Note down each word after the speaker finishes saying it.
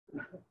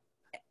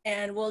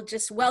and we'll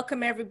just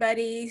welcome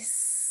everybody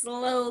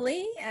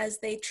slowly as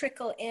they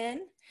trickle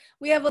in.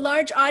 We have a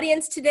large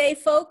audience today,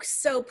 folks,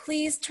 so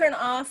please turn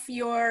off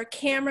your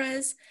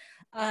cameras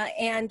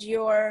and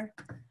your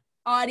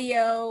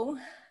audio.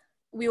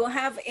 We will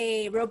have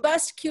a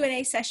robust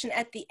Q&A session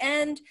at the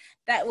end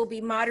that will be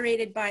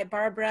moderated by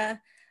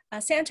Barbara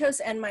Santos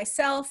and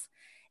myself.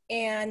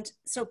 And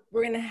so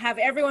we're going to have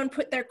everyone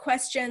put their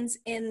questions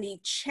in the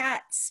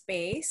chat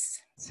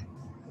space.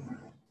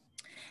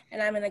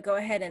 And I'm going to go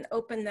ahead and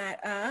open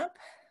that up.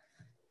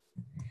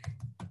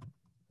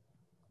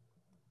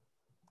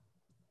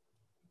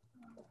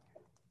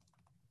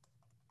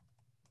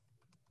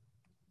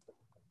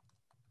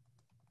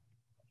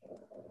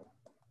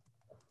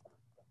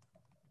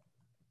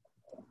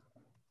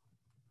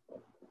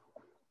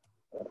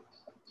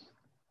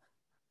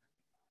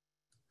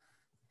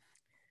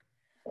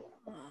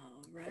 All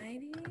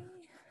righty.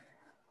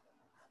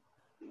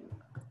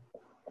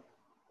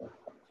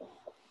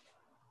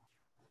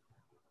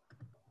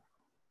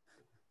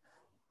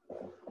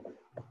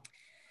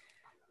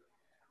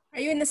 Are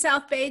you in the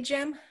South Bay,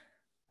 Jim?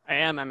 I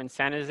am. I'm in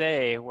San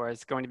Jose, where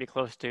it's going to be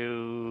close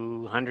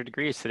to 100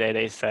 degrees today,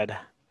 they said.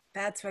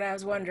 That's what I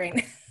was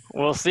wondering.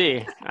 We'll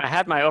see. I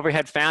had my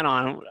overhead fan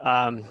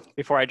on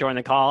before I joined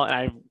the call,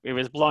 and it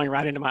was blowing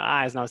right into my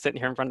eyes, and I was sitting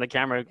here in front of the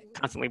camera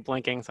constantly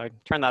blinking, so I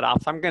turned that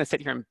off. So I'm going to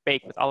sit here and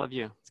bake with all of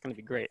you. It's going to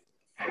be great.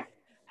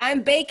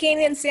 I'm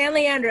baking in San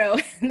Leandro,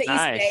 in the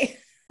Nice. East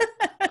Bay.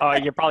 Oh,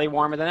 you're probably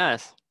warmer than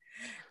us.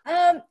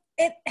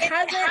 It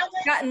hasn't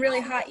gotten really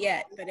hot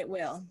yet, but it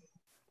will.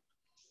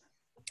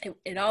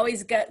 It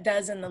always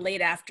does in the late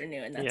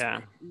afternoon. That's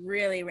when it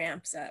really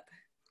ramps up.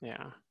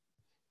 Yeah.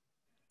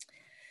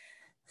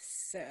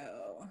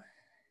 So.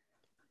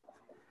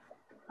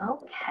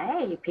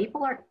 Okay,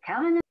 people are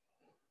coming in.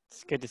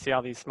 It's good to see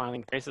all these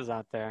smiling faces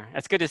out there.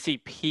 It's good to see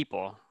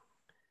people.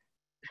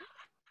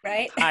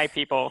 Right? Hi,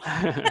 people.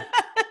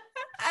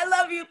 I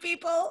love you,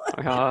 people.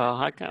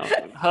 Oh,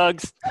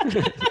 hugs.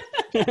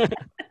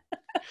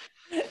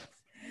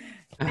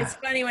 It's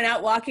funny when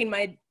out walking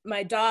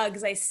my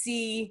dogs, I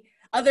see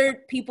other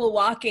people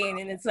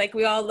walking, and it's like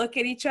we all look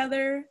at each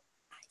other.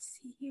 I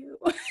see you.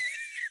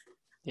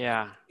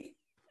 Yeah.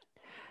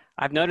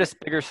 I've noticed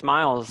bigger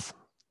smiles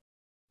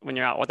when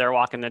you're out there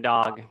walking the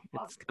dog.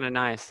 It's kind of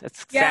nice.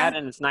 It's sad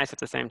and it's nice at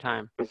the same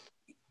time.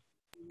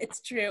 It's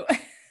true.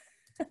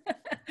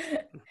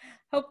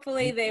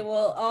 Hopefully they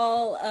will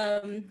all,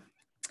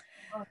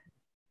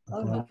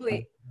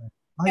 hopefully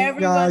Hi,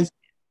 everyone. guys.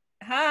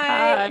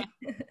 Hi.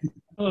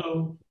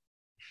 Hello.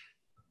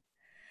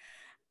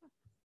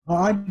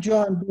 I'm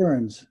John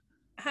Burns.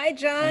 Hi,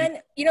 John.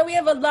 You know, we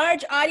have a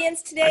large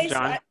audience today.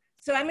 Hi, John.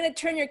 So I'm going to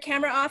turn your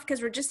camera off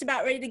because we're just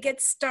about ready to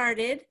get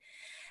started.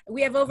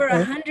 We have over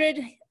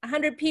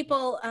 100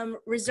 people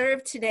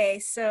reserved today,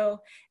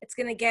 so it's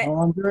going to get. Well,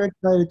 I'm very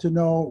excited to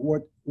know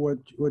what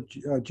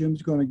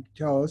Jim's going to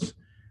tell us.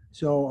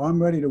 So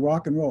I'm ready to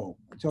rock and roll.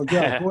 So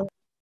Jeff, go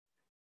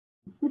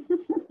ahead.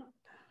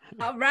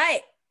 All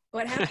right.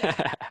 What happened?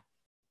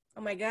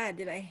 Oh my God!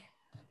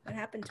 What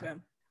happened to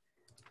him?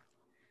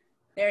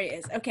 There he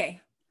is.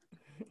 Okay.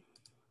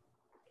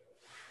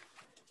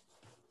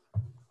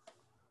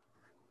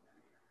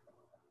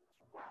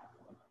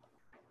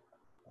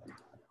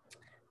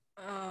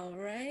 All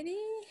righty.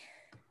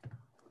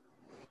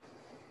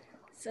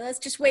 So let's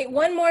just wait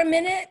one more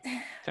minute.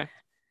 Okay.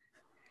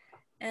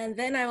 And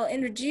then I will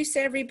introduce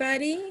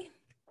everybody.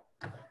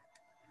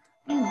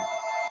 I'm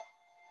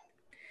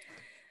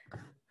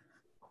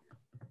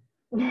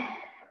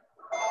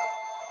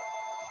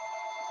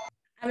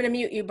going to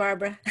mute you,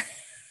 Barbara.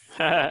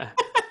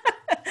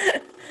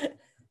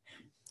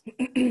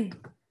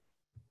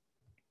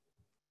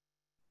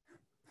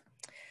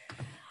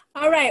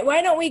 All right,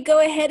 why don't we go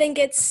ahead and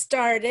get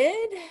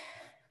started?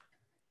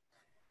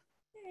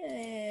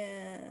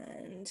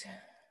 And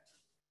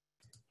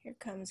here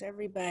comes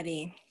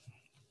everybody.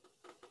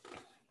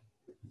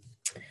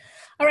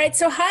 All right,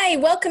 so hi,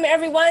 welcome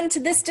everyone to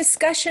this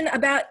discussion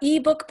about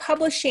ebook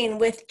publishing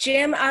with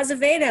Jim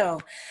Azevedo.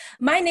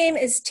 My name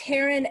is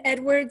Taryn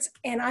Edwards,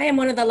 and I am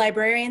one of the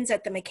librarians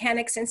at the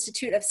Mechanics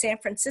Institute of San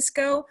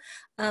Francisco.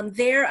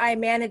 There I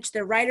manage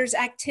the writers'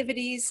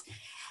 activities.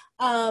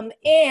 What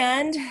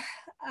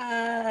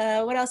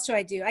else do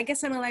I do? I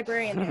guess I'm a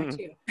librarian there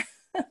too.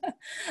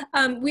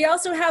 We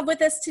also have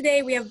with us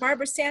today, we have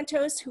Barbara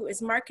Santos, who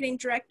is marketing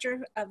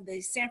director of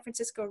the San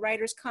Francisco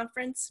Writers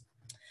Conference.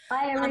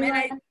 Hi,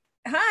 everyone.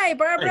 Hi,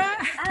 Barbara.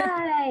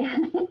 Hi.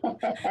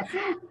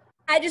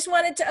 I just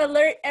wanted to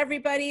alert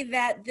everybody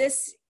that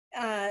this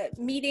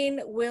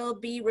meeting will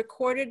be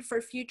recorded for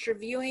future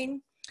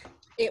viewing.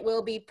 It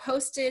will be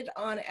posted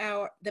on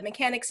the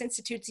Mechanics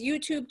Institute's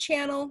YouTube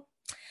channel.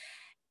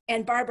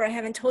 And Barbara, I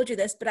haven't told you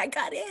this, but I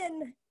got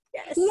in.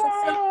 Yes.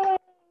 Yay!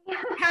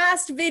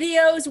 Past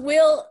videos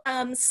will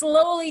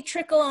slowly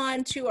trickle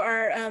on to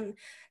our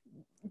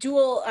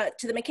to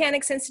the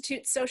Mechanics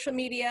Institute social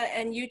media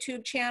and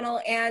YouTube channel,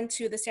 and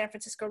to the San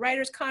Francisco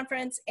Writers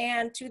Conference,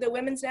 and to the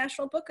Women's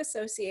National Book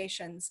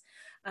Association's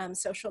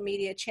social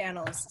media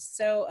channels.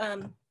 So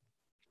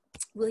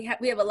we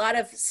have a lot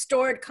of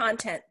stored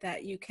content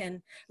that you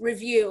can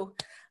review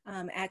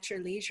at your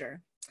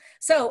leisure.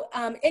 So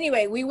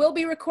anyway, we will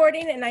be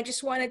recording, and I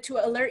just wanted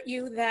to alert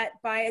you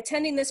that by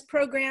attending this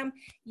program,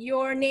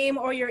 your name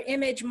or your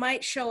image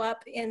might show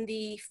up in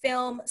the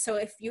film. So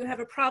if you have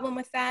a problem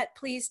with that,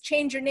 please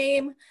change your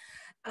name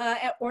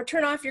or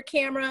turn off your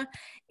camera,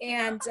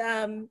 and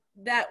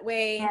that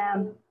way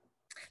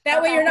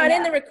you're not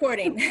in the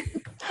recording.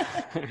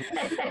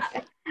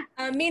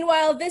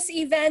 Meanwhile, this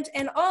event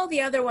and all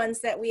the other ones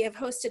that we have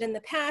hosted in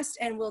the past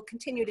and will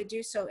continue to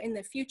do so in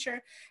the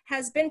future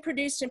has been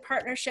produced in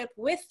partnership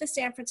with the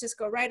San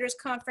Francisco Writers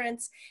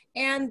Conference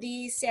and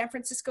the San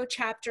Francisco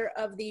chapter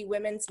of the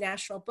Women's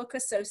National Book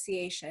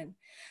Association.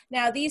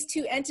 Now, these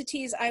two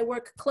entities I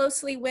work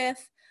closely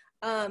with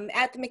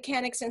at the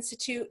Mechanics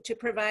Institute to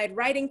provide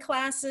writing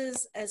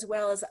classes as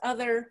well as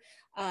other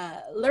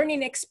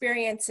learning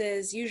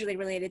experiences, usually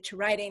related to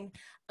writing,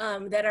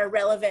 that are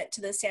relevant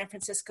to the San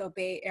Francisco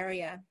Bay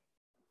Area.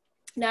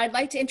 Now I'd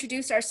like to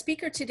introduce our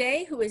speaker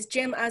today, who is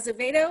Jim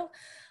Azevedo,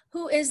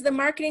 who is the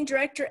marketing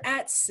director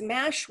at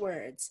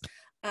Smashwords,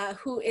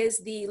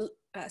 Smashwords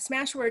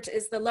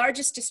is the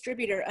largest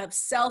distributor of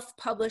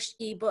self-published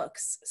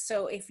ebooks.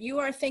 So if you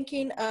are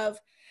thinking of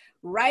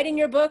writing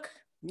your book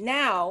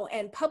now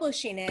and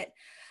publishing it,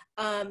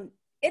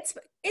 it's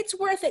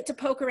worth it to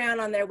poke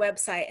around on their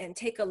website and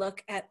take a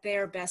look at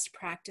their best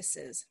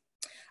practices.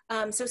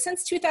 So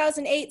since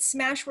 2008,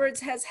 Smashwords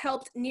has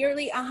helped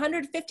nearly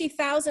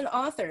 150,000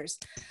 authors,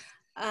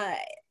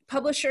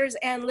 publishers,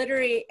 and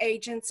literary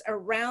agents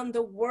around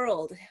the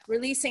world,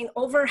 releasing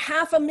over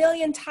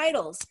 500,000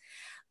 titles.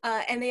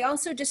 And they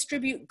also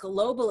distribute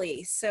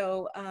globally,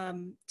 so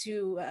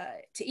to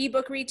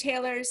ebook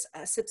retailers,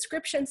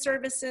 subscription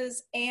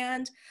services,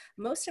 and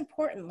most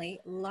importantly,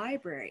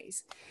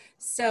 libraries.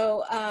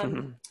 So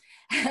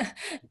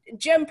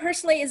Jim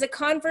personally is a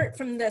convert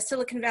from the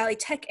Silicon Valley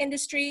tech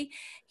industry.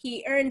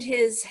 He earned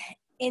his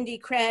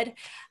indie cred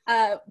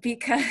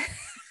because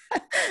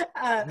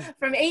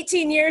from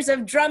 18 years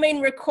of drumming,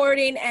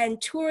 recording,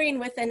 and touring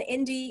with an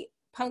indie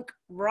punk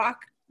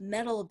rock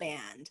metal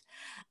band.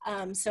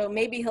 So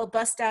maybe he'll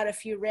bust out a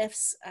few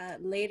riffs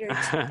later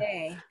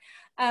today.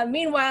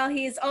 Meanwhile,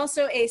 he's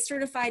also a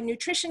certified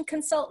nutrition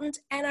consultant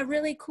and a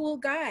really cool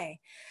guy.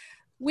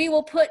 We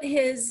will put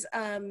his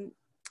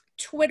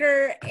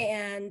Twitter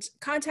and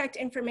contact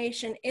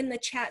information in the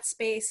chat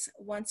space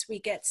once we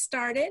get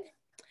started.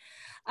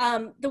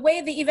 The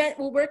way the event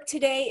will work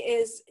today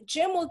is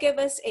Jim will give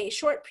us a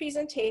short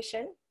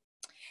presentation,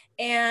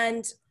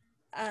 and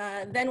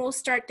then we'll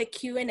start the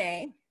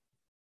Q&A.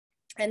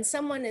 And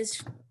someone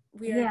is,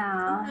 we are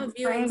somehow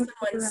viewing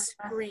someone's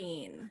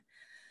screen.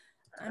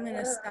 I'm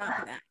gonna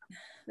stop that.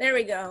 There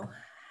we go.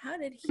 How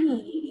did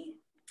he?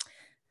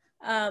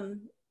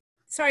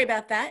 Sorry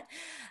about that.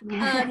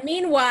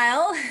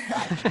 Meanwhile,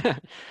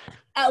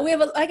 we have,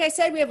 like I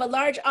said, we have a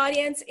large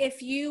audience.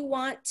 If you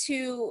want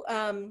to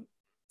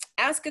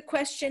ask a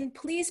question,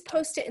 please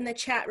post it in the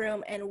chat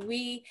room, and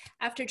we,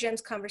 after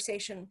Jim's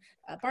conversation,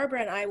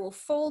 Barbara and I will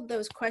fold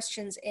those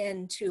questions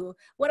into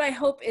what I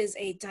hope is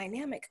a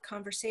dynamic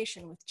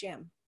conversation with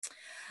Jim.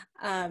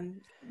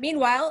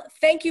 Meanwhile,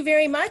 thank you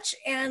very much,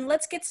 and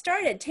let's get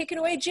started. Take it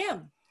away,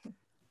 Jim.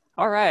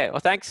 All right. Well,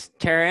 thanks,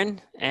 Taryn,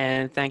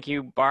 and thank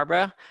you,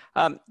 Barbara.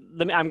 I'm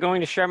going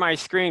to share my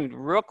screen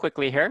real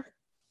quickly here.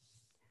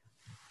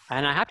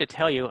 And I have to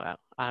tell you,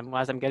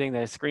 as I'm getting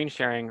the screen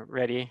sharing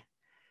ready,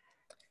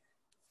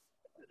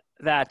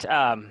 that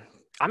I'm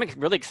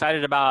really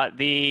excited about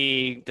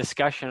the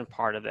discussion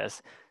part of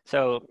this.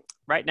 So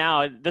right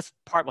now, this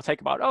part will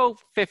take about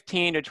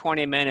 15 to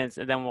 20 minutes,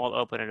 and then we'll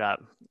open it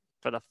up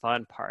for the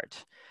fun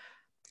part.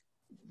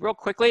 Real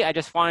quickly, I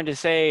just wanted to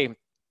say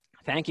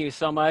thank you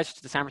so much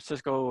to the San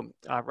Francisco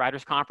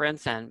Writers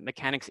Conference and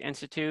Mechanics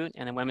Institute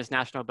and the Women's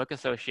National Book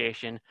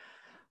Association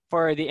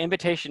for the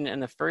invitation in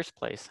the first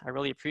place. I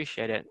really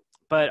appreciate it.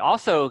 But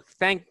also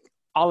thank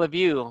all of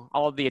you,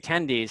 all of the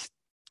attendees,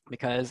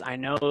 because I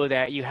know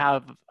that you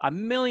have a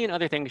million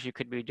other things you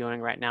could be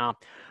doing right now,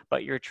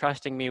 but you're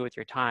trusting me with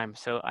your time.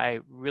 So I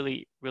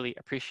really, really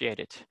appreciate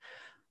it.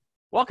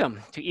 Welcome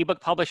to Ebook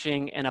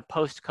Publishing in a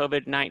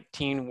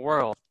post-COVID-19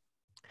 world.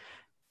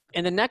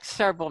 In the next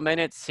several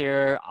minutes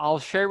here, I'll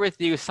share with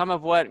you some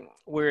of what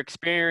we're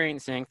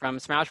experiencing from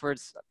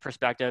Smashwords'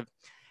 perspective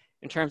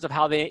in terms of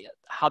how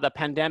the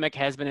pandemic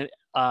has been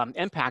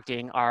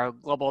impacting our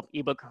global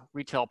ebook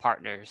retail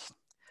partners.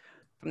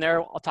 From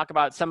there, I'll talk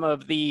about some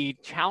of the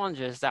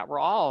challenges that we're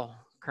all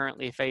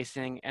currently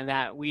facing and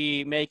that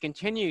we may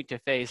continue to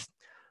face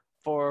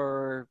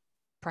for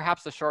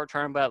perhaps the short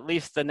term, but at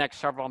least the next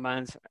several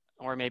months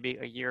or maybe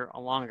a year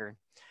or longer.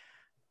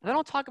 And then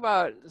I'll talk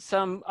about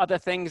some other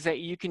things that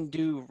you can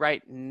do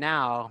right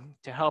now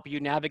to help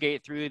you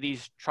navigate through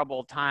these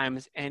troubled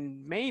times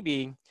and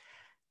maybe,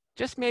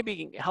 just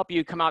maybe, help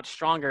you come out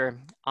stronger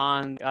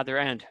on the other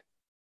end.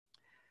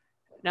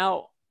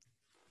 Now,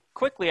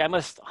 quickly, I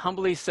must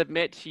humbly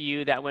submit to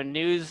you that when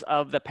news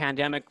of the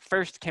pandemic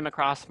first came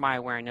across my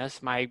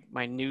awareness, my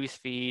news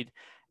feed,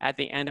 at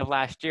the end of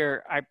last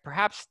year, I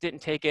perhaps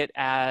didn't take it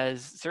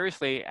as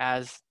seriously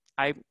as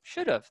I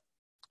should have.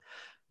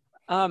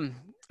 I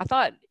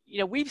thought,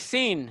 we've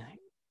seen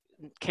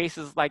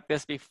cases like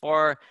this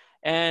before,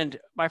 and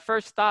my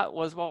first thought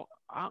was, well,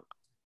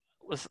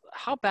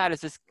 how bad is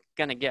this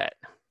gonna get?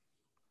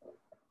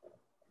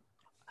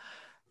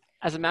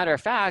 As a matter of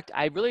fact,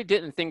 I really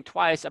didn't think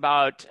twice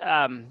about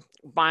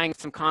buying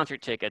some concert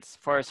tickets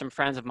for some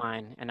friends of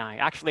mine and I.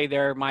 Actually,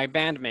 they're my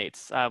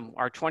bandmates.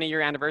 Our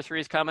 20-year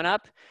anniversary is coming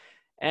up,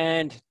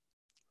 and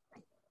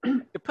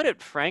to put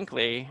it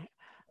frankly,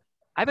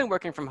 I've been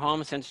working from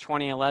home since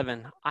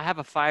 2011. I have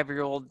a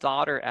 5-year-old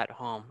daughter at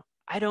home.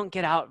 I don't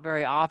get out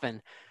very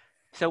often.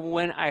 So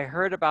when I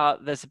heard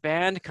about this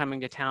band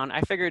coming to town,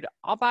 I figured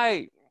I'll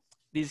buy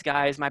these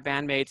guys, my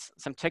bandmates,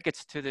 some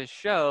tickets to this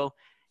show,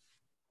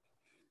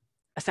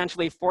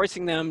 essentially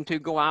forcing them to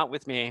go out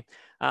with me.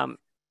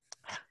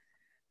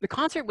 The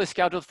concert was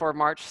scheduled for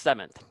March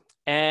 7th.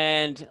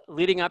 And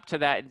leading up to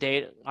that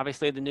date,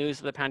 obviously the news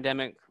of the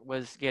pandemic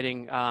was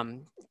getting,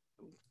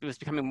 it was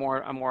becoming more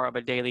and more of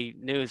a daily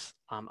news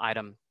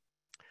item.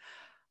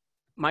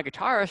 My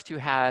guitarist, who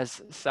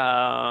has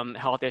some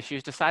health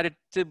issues, decided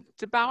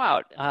to bow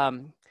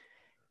out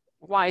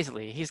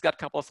wisely. He's got a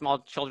couple of small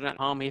children at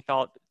home. He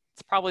felt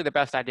it's probably the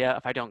best idea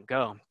if I don't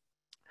go.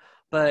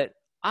 But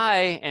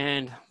I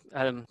and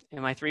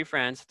my three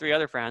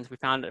other friends, we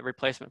found a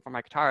replacement for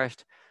my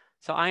guitarist.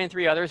 So I and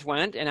 3 others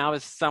went, and I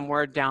was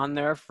somewhere down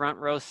there, front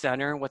row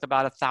center, with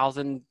about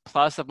 1,000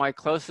 plus of my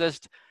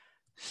closest,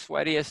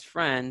 sweatiest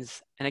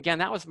friends. And again,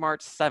 that was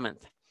March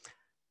 7th.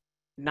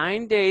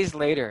 9 days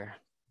later,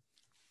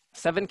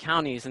 7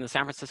 counties in the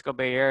San Francisco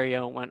Bay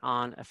Area went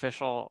on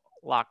official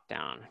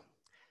lockdown.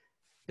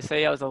 To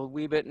say I was a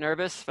wee bit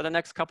nervous for the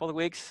next couple of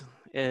weeks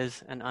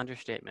is an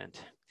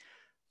understatement.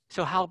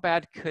 So how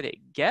bad could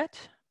it get?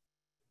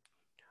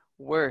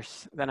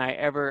 Worse than I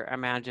ever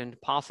imagined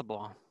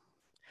possible.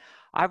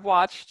 I've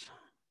watched,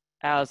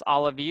 as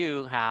all of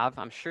you have,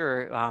 I'm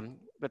sure,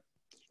 with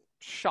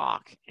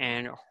shock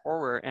and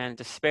horror and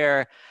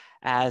despair,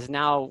 as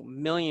now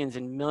millions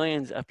and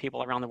millions of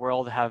people around the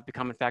world have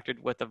become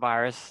infected with the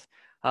virus.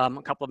 A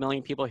couple of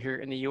million people here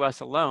in the US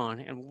alone,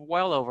 and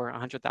well over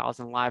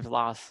 100,000 lives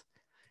lost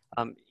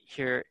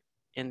here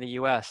in the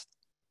US.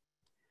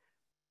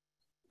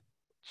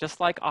 Just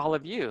like all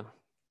of you.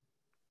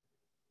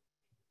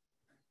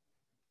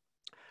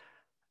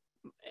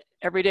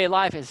 Everyday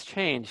life has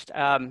changed.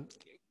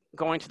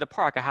 Going to the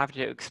park, I have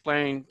to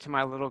explain to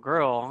my little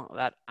girl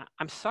that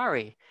I'm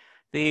sorry,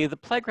 the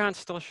playground's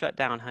still shut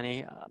down,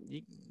 honey.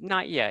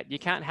 Not yet. You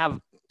can't have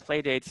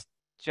play dates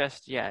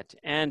just yet.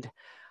 And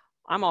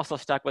I'm also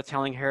stuck with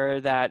telling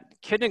her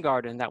that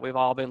kindergarten that we've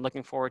all been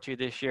looking forward to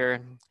this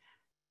year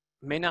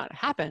may not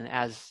happen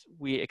as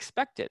we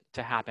expect it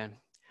to happen.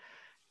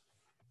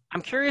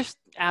 I'm curious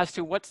as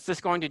to what's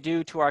this going to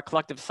do to our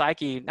collective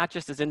psyche, not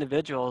just as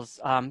individuals,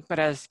 but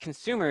as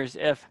consumers,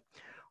 if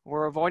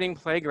we're avoiding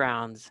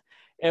playgrounds,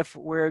 if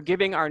we're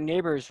giving our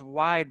neighbors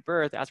wide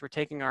berth as we're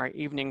taking our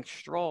evening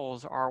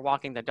strolls or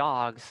walking the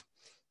dogs,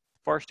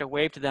 forced to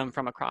wave to them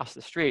from across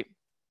the street.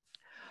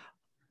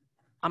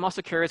 I'm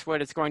also curious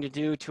what it's going to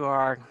do to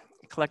our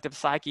collective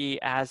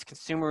psyche as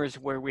consumers,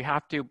 where we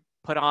have to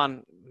put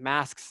on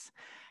masks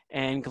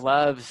and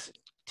gloves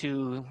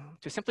to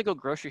simply go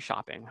grocery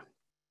shopping.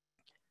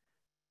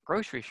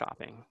 Grocery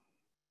shopping.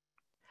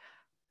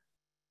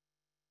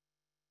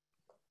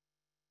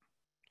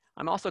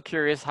 I'm also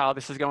curious how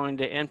this is going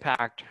to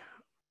impact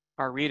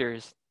our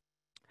readers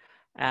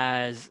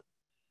as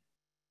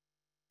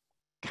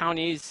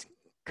counties,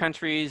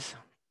 countries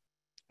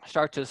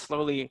start to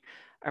slowly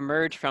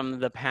emerge from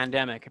the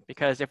pandemic.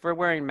 Because if we're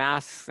wearing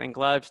masks and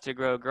gloves to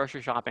go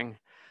grocery shopping,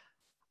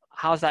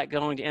 how's that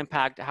going to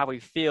impact how we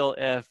feel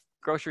if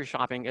grocery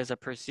shopping is a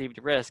perceived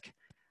risk?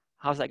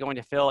 How's that going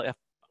to feel if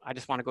I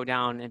just want to go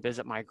down and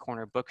visit my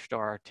corner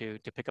bookstore to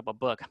pick up a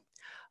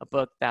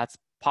book that's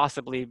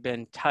possibly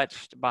been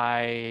touched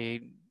by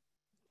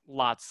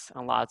lots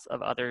and lots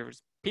of other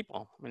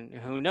people? I mean,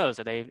 who knows?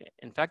 Are they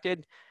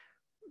infected?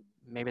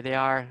 Maybe they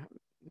are,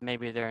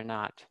 maybe they're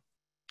not.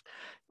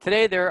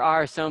 Today, there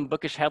are some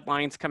bookish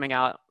headlines coming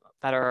out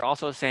that are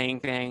also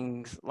saying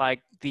things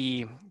like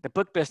the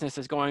book business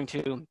is going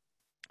to,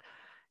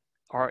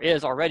 or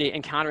is already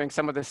encountering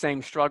some of the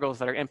same struggles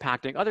that are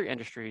impacting other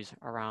industries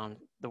around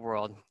the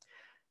world.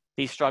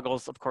 These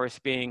struggles, of course,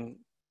 being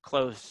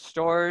closed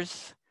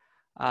stores,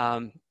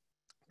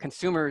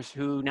 consumers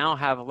who now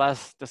have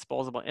less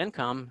disposable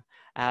income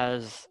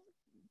as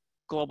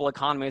global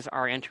economies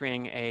are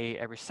entering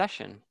a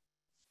recession.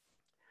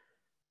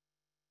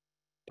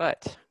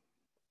 But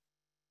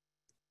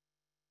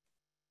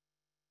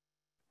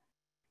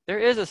there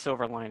is a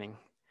silver lining.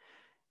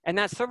 And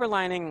that silver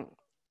lining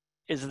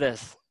is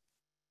this.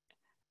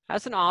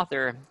 As an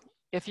author,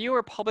 if you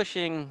are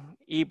publishing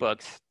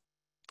ebooks,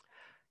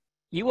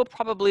 you will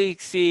probably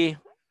see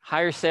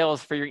higher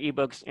sales for your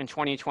ebooks in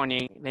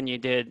 2020 than you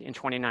did in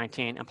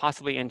 2019, and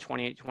possibly in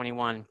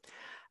 2021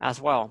 as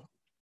well.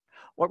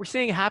 What we're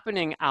seeing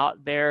happening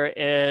out there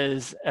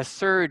is a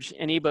surge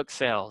in ebook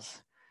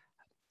sales.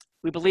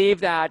 We believe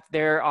that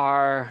there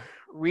are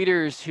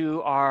readers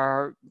who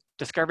are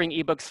discovering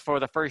ebooks for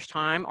the first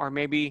time, or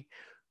maybe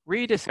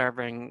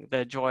rediscovering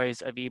the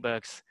joys of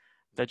ebooks,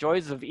 the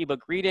joys of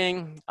ebook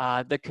reading,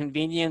 the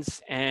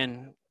convenience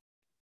and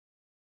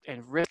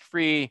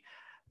risk-free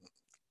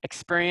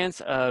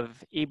experience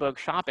of ebook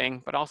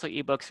shopping, but also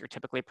ebooks are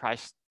typically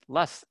priced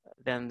less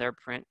than their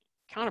print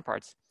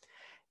counterparts.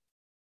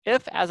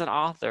 If, as an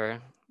author,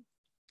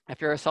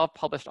 if you're a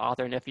self-published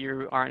author, and if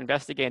you are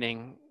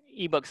investigating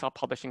ebook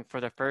self-publishing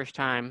for the first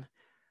time,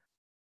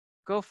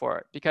 go for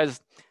it.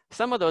 Because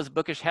some of those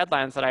bookish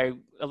headlines that I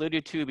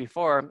alluded to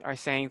before are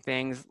saying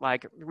things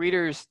like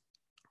readers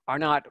are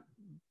not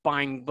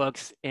buying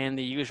books in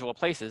the usual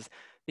places.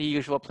 The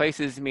usual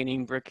places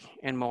meaning brick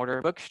and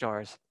mortar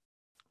bookstores.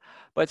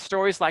 But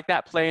stories like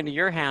that play into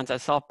your hands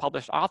as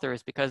self-published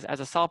authors, because as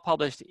a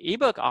self-published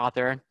ebook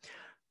author,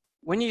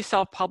 when you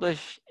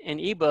self-publish an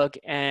ebook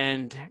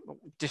and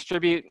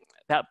distribute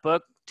that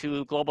book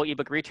to global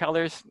ebook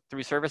retailers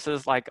through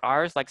services like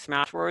ours, like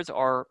Smashwords,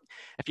 or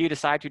if you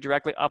decide to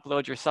directly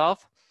upload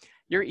yourself,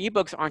 your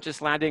ebooks aren't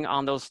just landing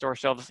on those store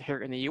shelves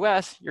here in the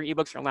US, your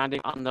ebooks are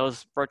landing on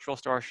those virtual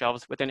store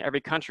shelves within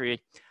every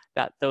country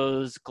that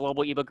those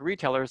global ebook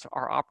retailers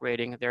are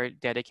operating their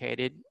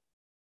dedicated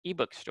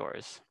ebook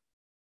stores.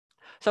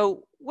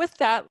 So with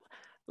that,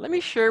 let me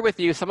share with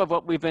you some of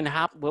what we've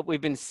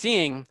been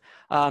seeing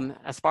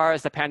as far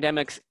as the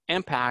pandemic's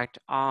impact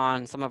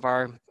on some of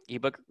our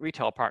ebook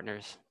retail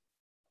partners.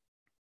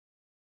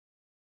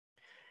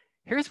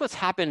 Here's what's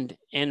happened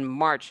in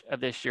March of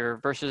this year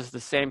versus the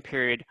same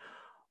period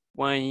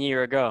 1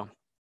 year ago.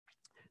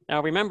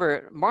 Now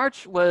remember,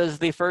 March was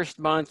the first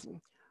month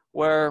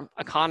where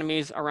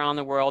economies around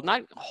the world,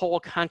 not whole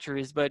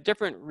countries, but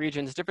different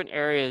regions, different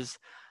areas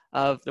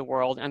of the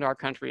world and our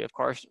country, of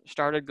course,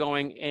 started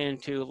going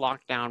into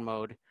lockdown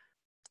mode.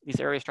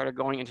 These areas started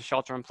going into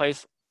shelter in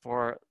place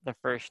for the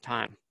first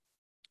time.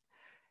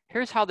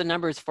 Here's how the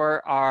numbers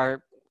for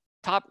our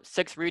top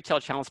 6 retail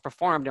channels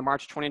performed in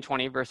March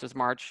 2020 versus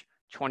March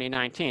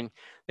 2019.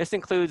 This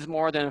includes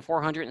more than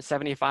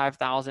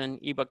 475,000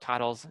 ebook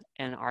titles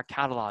in our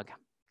catalog.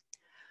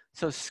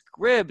 So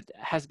Scribd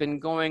has been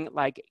going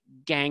like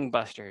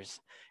gangbusters.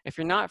 If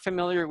you're not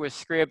familiar with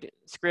Scribd,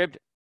 Scribd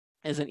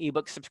is an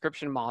ebook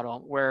subscription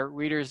model where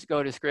readers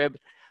go to Scribd,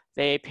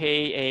 they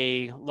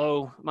pay a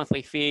low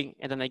monthly fee,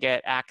 and then they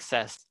get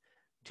access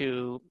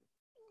to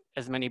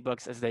as many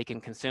books as they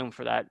can consume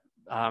for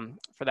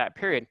that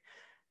period.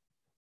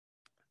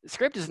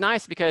 Scribd is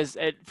nice because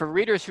for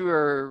readers who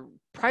are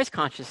price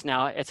conscious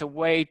now, it's a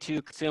way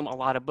to consume a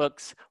lot of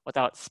books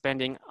without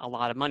spending a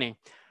lot of money.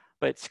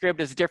 But Scribd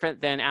is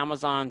different than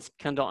Amazon's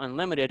Kindle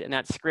Unlimited in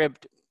that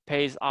Scribd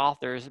pays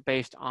authors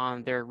based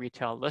on their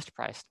retail list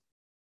price.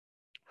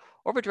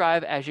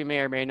 Overdrive, as you may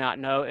or may not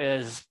know,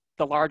 is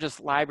the largest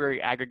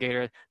library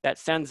aggregator that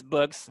sends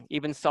books,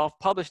 even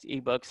self-published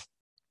ebooks,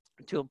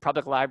 to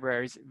public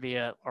libraries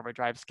via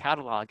Overdrive's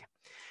catalog.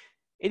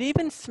 It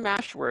even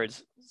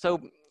Smashwords. So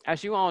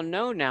as you all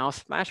know now,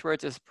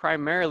 Smashwords is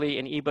primarily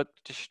an ebook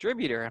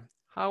distributor.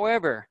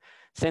 However,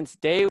 since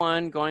day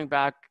one, going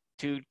back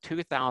to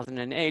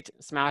 2008,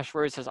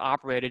 Smashwords has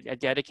operated a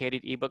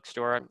dedicated ebook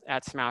store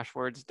at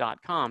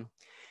smashwords.com.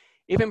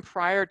 Even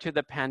prior to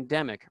the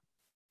pandemic,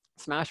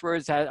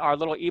 Smashwords, our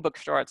little ebook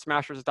store at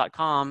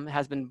smashwords.com,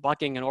 has been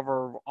bucking an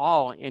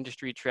overall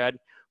industry trend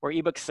where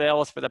ebook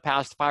sales for the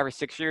past 5 or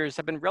 6 years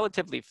have been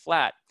relatively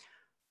flat.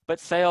 But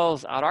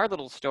sales at our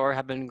little store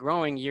have been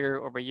growing year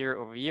over year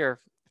over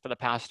year for the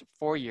past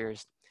 4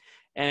 years.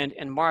 And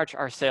in March,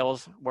 our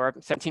sales were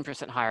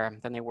 17% higher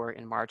than they were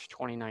in March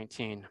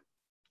 2019.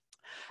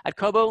 At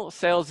Kobo,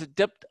 sales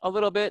dipped a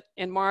little bit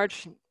in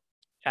March.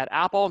 At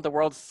Apple, the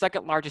world's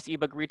second largest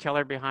ebook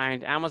retailer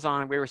behind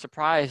Amazon, we were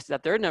surprised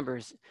that their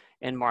numbers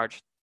in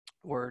March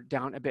were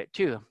down a bit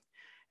too.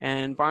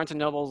 And Barnes &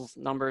 Noble's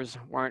numbers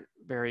weren't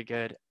very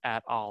good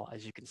at all,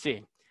 as you can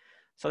see.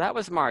 So that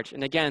was March.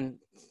 And again,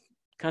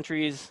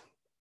 countries,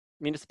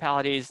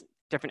 municipalities,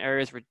 different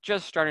areas were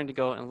just starting to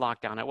go in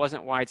lockdown. It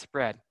wasn't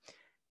widespread.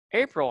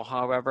 April,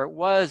 however,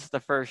 was the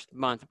first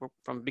month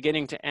from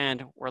beginning to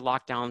end where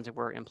lockdowns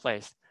were in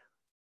place.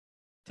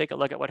 Take a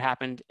look at what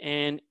happened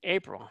in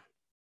April.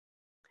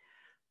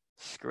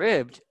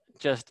 Scribd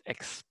just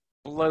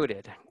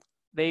exploded.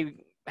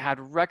 They had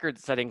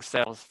record-setting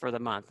sales for the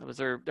month. It was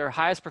their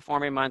highest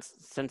performing months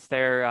since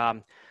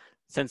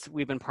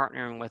we've been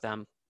partnering with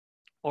them.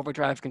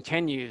 Overdrive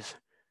continues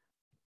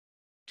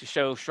to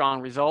show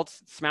strong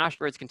results.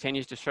 Smashwords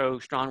continues to show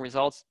strong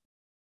results.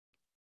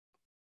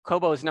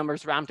 Kobo's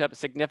numbers ramped up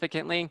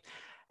significantly,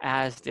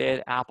 as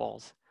did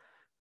Apple's.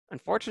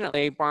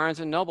 Unfortunately, Barnes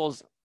 &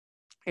 Noble's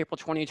April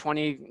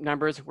 2020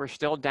 numbers were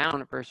still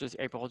down versus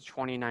April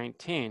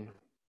 2019.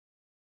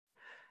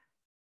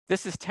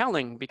 This is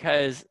telling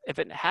because if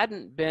it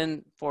hadn't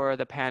been for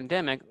the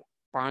pandemic,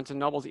 Barnes &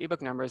 Noble's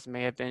ebook numbers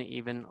may have been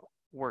even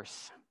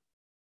worse.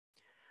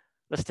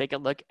 Let's take a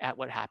look at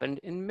what happened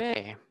in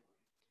May.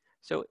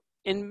 So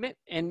in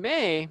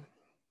May,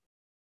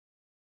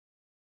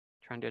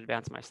 trying to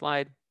advance my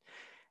slide.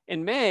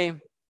 In May,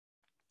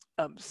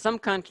 some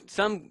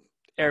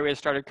areas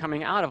started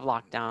coming out of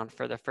lockdown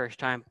for the first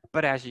time,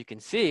 but as you can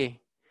see,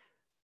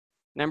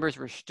 numbers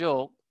were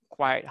still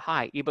quite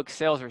high. Ebook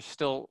sales are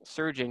still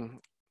surging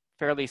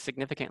fairly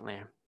significantly.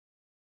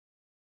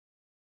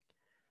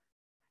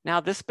 Now,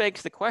 this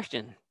begs the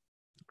question,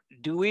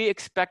 do we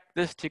expect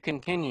this to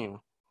continue?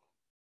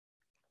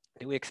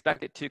 Do we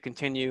expect it to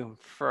continue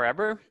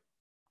forever?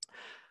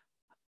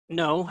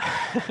 No,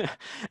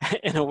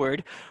 in a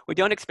word, we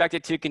don't expect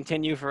it to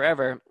continue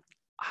forever.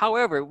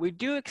 However, we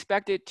do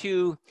expect it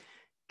to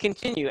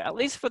continue, at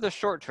least for the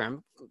short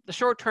term. The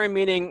short term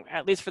meaning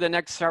at least for the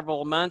next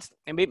several months,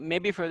 and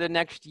maybe for the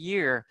next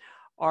year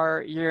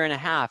or year and a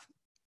half,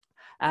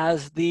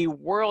 as the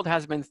world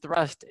has been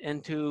thrust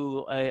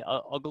into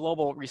a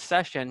global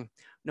recession.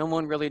 No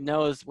one really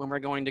knows when we're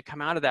going to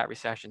come out of that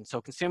recession. So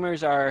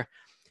consumers they're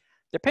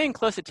paying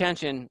close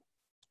attention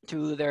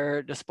to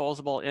their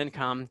disposable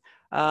income,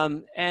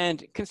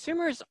 and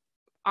consumers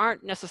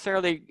aren't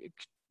necessarily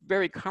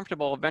very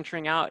comfortable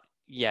venturing out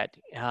yet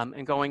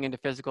and going into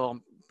physical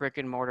brick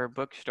and mortar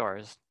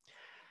bookstores.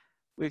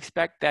 We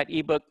expect that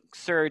ebook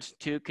surge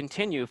to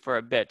continue for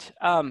a bit.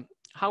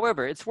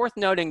 However, it's worth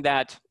noting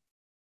that,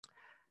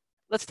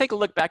 let's take a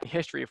look back in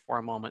history for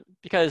a moment,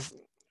 because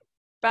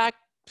back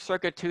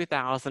circa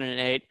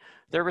 2008,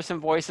 there were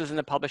some voices in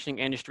the publishing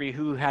industry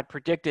who had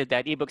predicted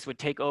that ebooks would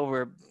take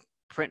over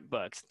print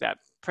books, that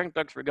print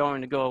books were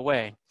going to go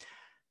away.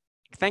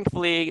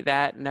 Thankfully,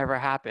 that never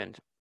happened.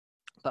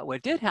 But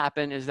what did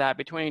happen is that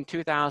between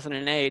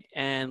 2008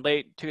 and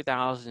late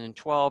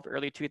 2012,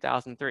 early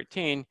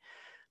 2013,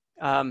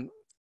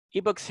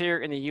 ebooks here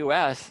in the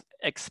US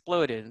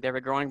exploded. They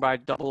were growing by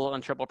double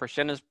and triple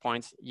percentage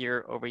points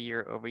year over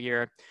year over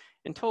year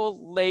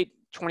until late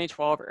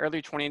 2012,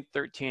 early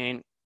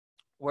 2013,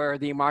 where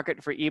the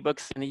market for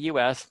ebooks in the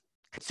US,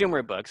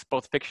 consumer books,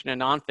 both fiction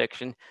and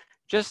nonfiction,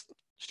 just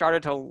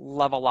started to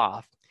level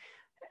off.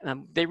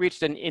 They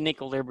reached an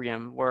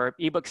equilibrium where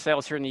ebook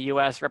sales here in the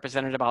US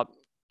represented about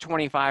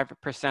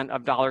 25%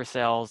 of dollar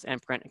sales, and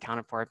print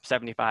accounted for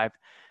 75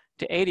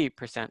 to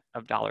 80%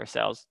 of dollar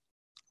sales.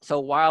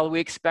 So while we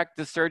expect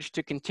the surge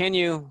to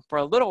continue for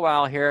a little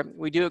while here,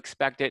 we do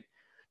expect it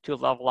to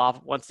level off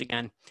once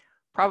again,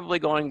 probably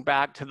going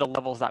back to the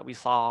levels that we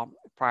saw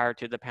prior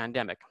to the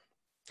pandemic.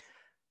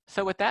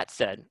 So with that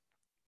said,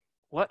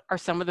 what are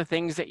some of the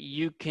things that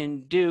you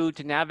can do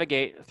to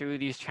navigate through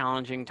these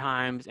challenging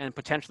times and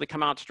potentially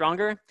come out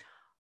stronger?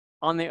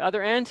 On the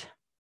other end,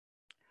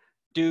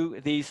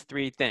 do these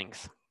three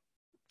things.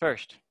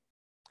 First,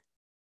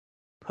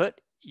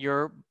 put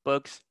your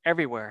books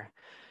everywhere.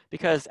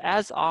 Because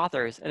as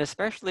authors, and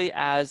especially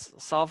as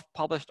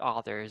self-published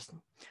authors,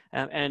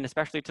 and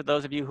especially to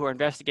those of you who are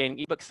investigating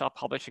ebook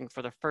self-publishing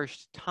for the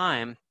first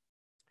time,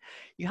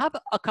 you have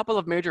a couple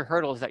of major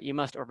hurdles that you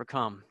must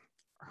overcome.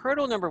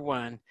 Hurdle number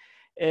one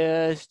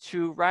is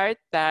to write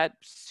that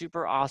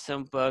super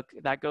awesome book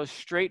that goes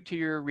straight to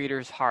your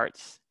readers'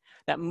 hearts,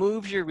 that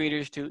moves your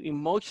readers to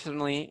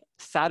emotionally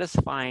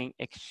satisfying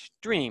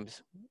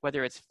extremes,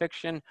 whether it's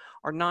fiction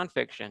or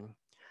nonfiction.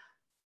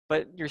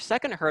 But your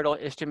second hurdle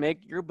is to make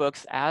your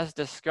books as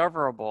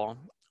discoverable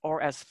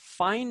or as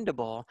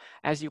findable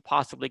as you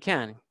possibly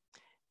can.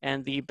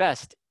 And the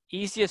best,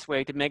 easiest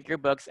way to make your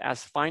books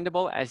as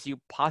findable as you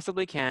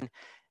possibly can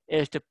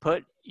is to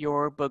put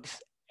your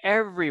books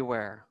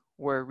everywhere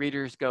where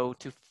readers go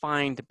to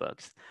find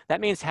books. That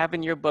means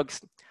having your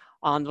books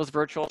on those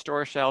virtual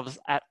store shelves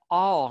at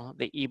all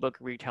the ebook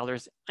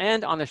retailers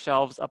and on the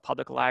shelves of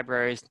public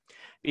libraries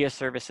via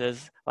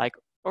services like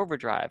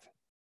Overdrive.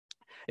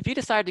 If you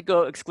decide to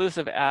go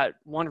exclusive at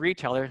one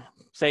retailer,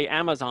 say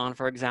Amazon,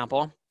 for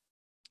example,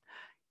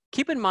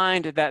 keep in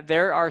mind that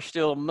there are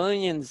still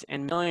millions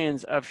and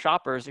millions of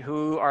shoppers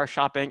who are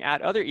shopping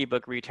at other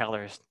ebook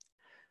retailers.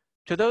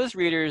 To those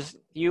readers,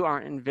 you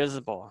are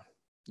invisible.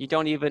 You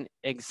don't even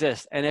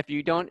exist. And if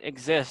you don't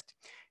exist,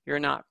 you're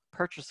not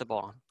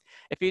purchasable.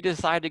 If you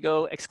decide to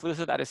go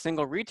exclusive at a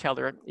single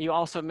retailer, you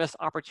also miss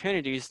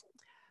opportunities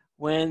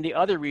when the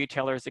other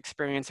retailers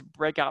experience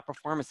breakout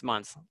performance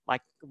months,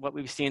 like what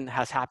we've seen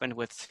has happened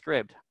with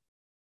Scribd.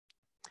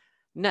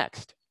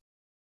 Next,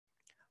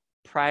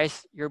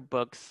 price your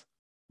books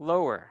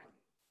lower.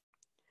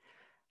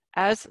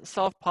 As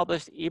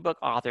self-published ebook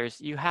authors,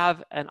 you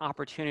have an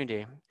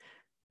opportunity.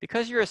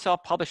 Because you're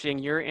self-publishing,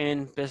 you're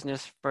in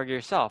business for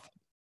yourself.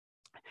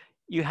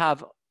 You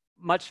have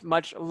much,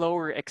 much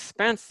lower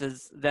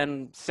expenses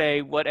than,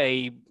 say, what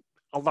a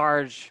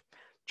large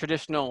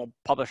traditional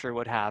publisher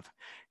would have.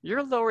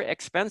 Your lower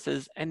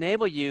expenses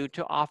enable you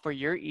to offer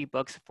your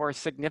ebooks for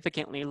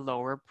significantly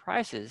lower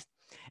prices.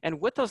 And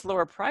with those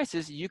lower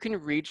prices, you can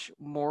reach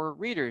more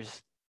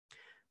readers.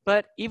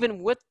 But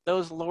even with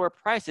those lower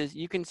prices,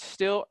 you can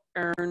still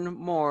earn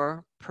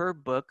more per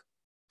book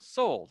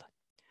sold.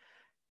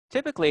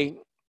 Typically,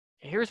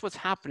 here's what's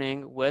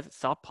happening with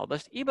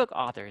self-published ebook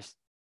authors.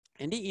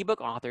 Indie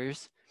ebook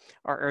authors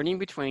are earning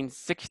between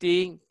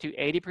 60 to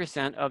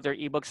 80% of their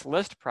ebook's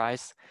list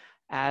price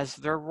as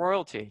their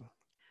royalty.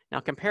 Now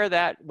compare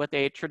that with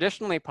a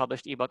traditionally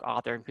published ebook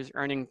author who's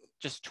earning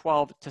just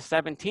 12 to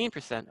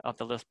 17% of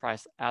the list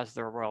price as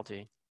their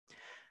royalty.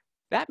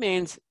 That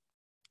means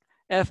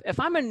if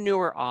I'm a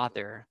newer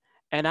author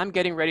and I'm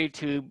getting ready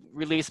to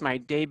release my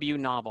debut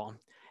novel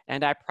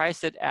and I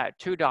price it at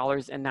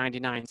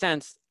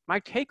 $2.99, my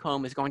take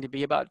home is going to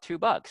be about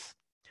 $2.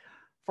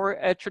 For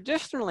a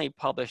traditionally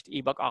published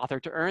ebook author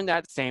to earn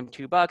that same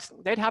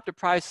 $2, they'd have to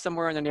price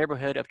somewhere in the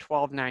neighborhood of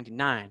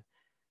 $12.99.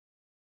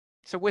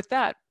 So with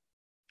that,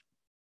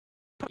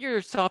 put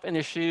yourself in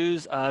the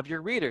shoes of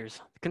your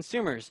readers,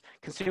 consumers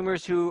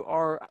who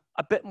are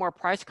a bit more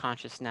price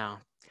conscious now.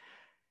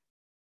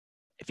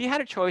 If you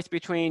had a choice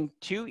between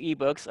two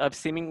ebooks of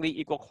seemingly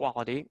equal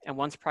quality and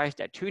one's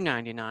priced at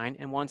 $2.99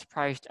 and one's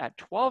priced at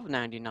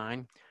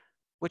 $12.99,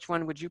 which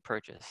one would you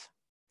purchase?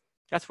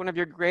 That's one of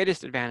your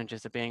greatest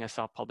advantages of being a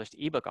self-published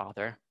ebook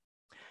author.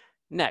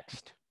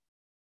 Next.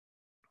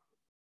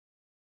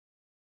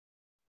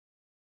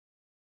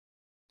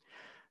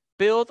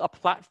 Build a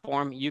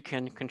platform you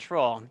can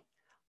control.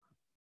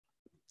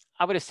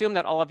 I would assume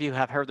that all of you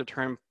have heard the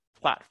term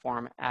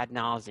platform ad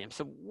nauseum.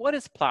 So what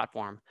is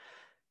platform?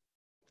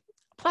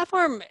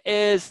 Platform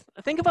is,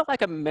 think of it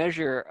like a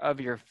measure of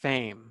your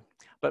fame,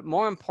 but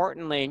more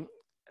importantly,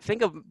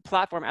 think of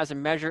platform as a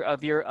measure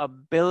of your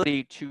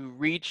ability to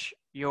reach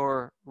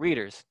your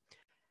readers.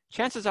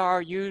 Chances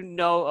are you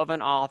know of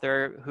an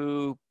author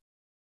who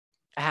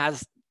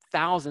has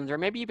thousands or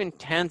maybe even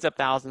tens of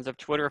thousands of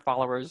Twitter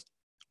followers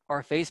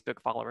or Facebook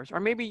followers,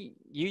 or maybe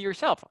you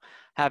yourself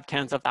have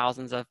tens of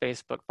thousands of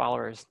Facebook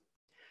followers.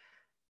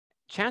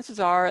 Chances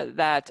are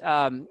that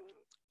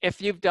if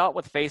you've dealt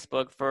with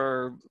Facebook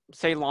for,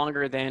 say,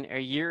 longer than a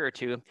year or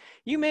two,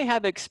 you may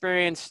have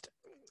experienced,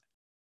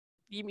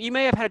 you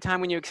may have had a time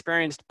when you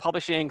experienced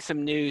publishing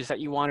some news that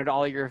you wanted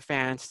all your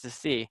fans to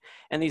see.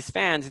 And these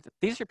fans,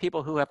 these are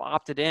people who have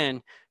opted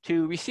in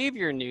to receive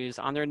your news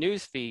on their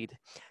news feed.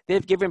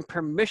 They've given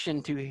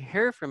permission to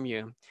hear from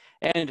you.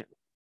 And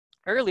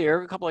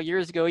earlier, a couple of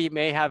years ago, you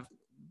may have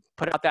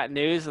put out that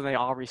news and they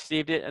all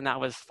received it and that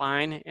was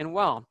fine and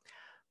well.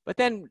 But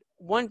then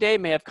one day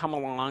may have come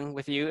along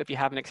with you, if you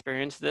haven't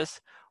experienced this,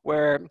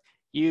 where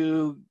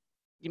you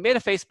made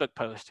a Facebook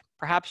post.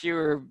 Perhaps you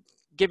were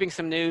giving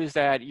some news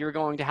that you're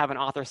going to have an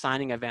author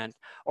signing event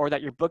or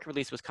that your book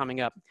release was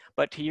coming up.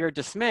 But to your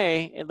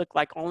dismay, it looked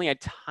like only a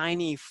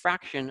tiny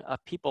fraction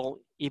of people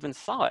even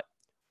saw it.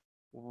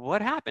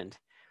 What happened?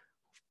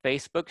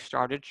 Facebook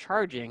started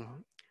charging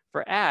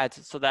for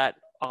ads so that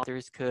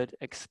authors could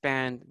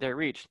expand their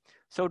reach.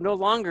 So no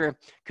longer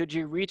could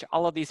you reach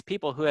all of these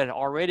people who had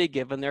already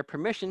given their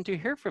permission to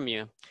hear from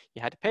you.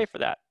 You had to pay for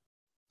that.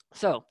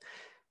 So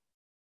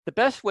the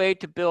best way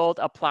to build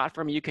a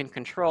platform you can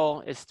control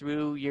is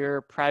through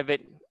your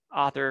private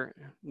author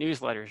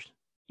newsletters,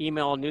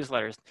 email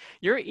newsletters.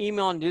 Your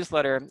email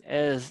newsletter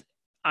is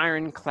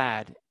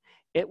ironclad.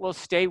 It will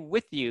stay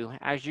with you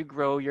as you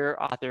grow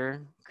your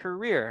author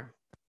career.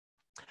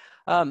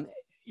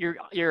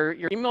 Your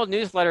email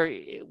newsletter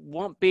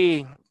won't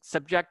be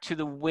subject to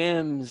the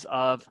whims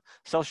of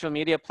social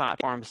media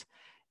platforms.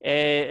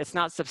 It's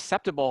not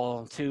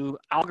susceptible to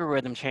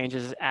algorithm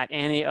changes at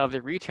any of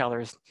the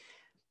retailers.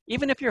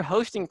 Even if your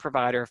hosting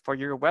provider for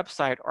your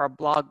website or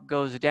blog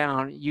goes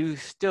down, you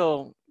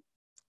still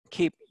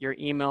keep your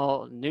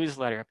email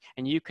newsletter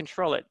and you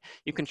control it.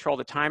 You control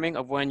the timing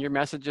of when your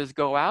messages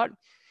go out.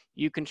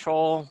 You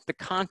control the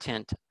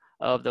content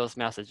of those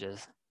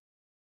messages.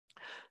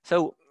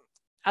 So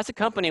as a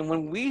company,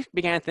 when we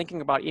began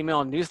thinking about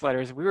email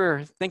newsletters, we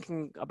were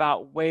thinking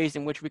about ways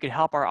in which we could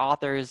help our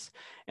authors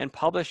and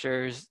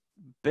publishers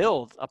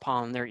build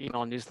upon their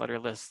email newsletter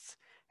lists.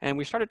 And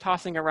we started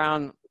tossing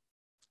around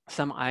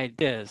some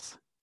ideas.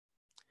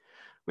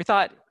 We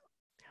thought,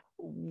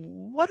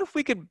 what if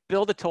we could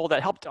build a tool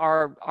that helped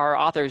our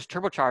authors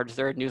turbocharge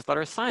their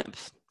newsletter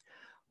signups?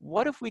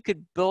 What if we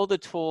could build a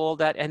tool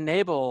that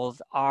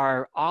enables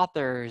our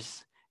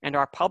authors and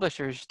our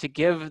publishers to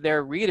give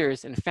their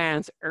readers and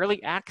fans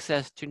early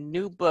access to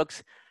new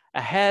books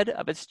ahead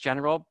of its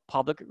general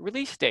public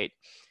release date,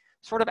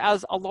 sort of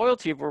as a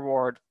loyalty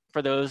reward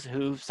for those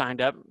who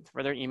signed up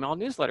for their email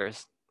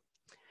newsletters?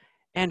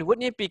 And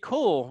wouldn't it be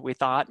cool, we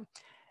thought,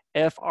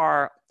 if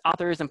our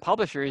authors and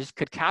publishers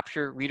could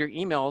capture reader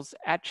emails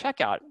at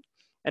checkout?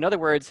 In other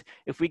words,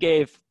 if we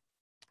gave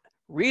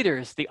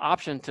readers the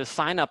option to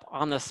sign up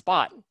on the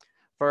spot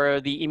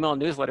for the email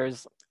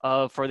newsletters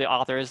for the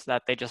authors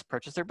that they just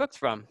purchased their books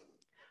from.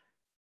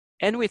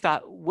 And we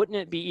thought, wouldn't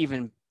it be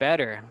even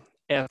better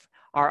if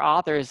our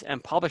authors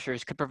and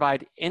publishers could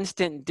provide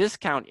instant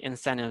discount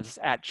incentives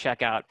at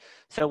checkout?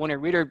 So when a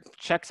reader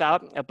checks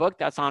out a book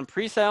that's on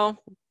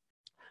pre-sale,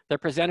 they're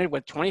presented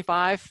with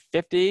 25,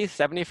 50,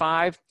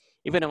 75,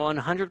 even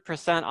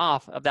 100%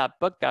 off of that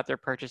book that they're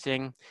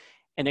purchasing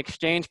in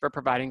exchange for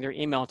providing their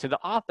email to the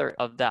author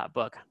of that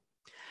book.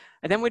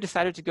 And then we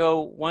decided to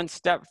go one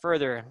step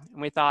further.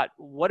 And we thought,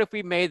 what if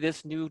we made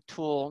this new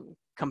tool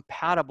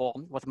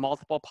compatible with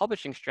multiple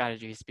publishing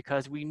strategies?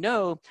 Because we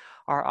know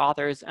our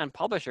authors and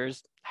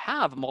publishers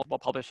have multiple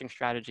publishing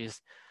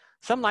strategies.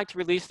 Some like to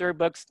release their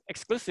books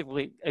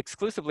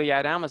exclusively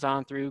at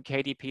Amazon through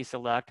KDP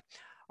Select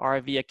or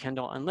via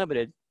Kindle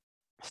Unlimited.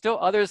 Still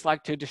others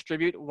like to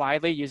distribute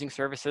widely using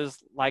services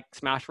like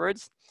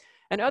Smashwords,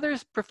 and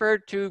others prefer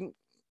to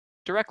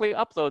directly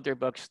upload their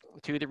books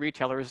to the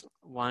retailers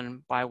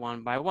one by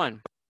one by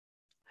one.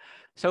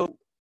 So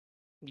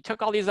we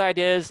took all these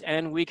ideas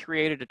and we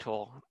created a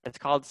tool. It's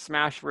called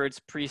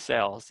Smashwords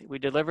Pre-Sales. We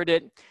delivered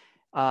it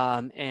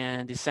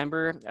in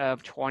December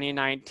of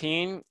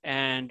 2019,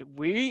 and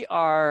we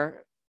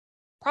are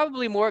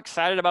probably more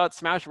excited about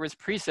Smashwords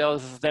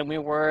Pre-Sales than we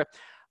were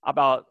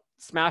about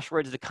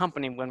Smashwords, the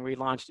company, when we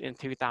launched in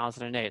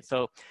 2008.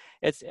 So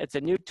it's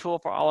a new tool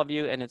for all of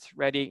you, and it's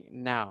ready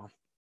now.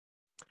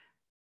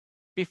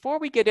 Before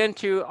we get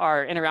into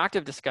our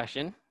interactive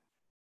discussion,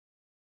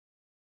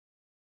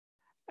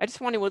 I just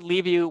want to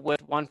leave you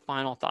with one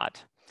final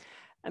thought.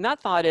 And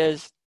that thought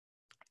is,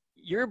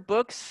 your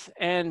books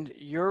and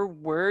your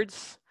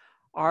words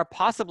are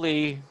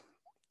possibly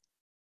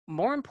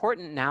more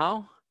important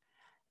now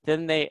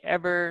than they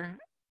ever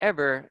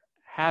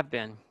have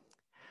been.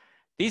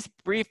 These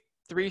brief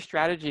 3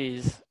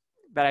 strategies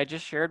that I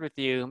just shared with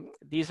you,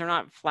 these are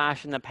not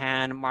flash in the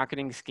pan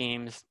marketing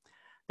schemes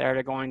that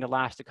are going to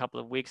last a couple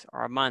of weeks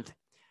or a month.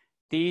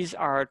 These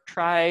are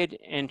tried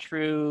and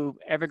true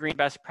evergreen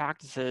best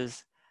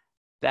practices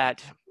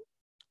that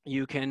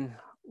you can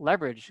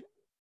leverage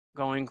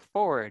going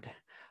forward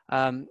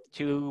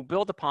to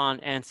build upon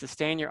and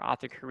sustain your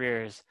author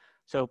careers.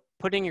 So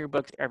putting your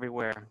books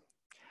everywhere,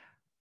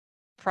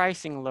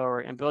 pricing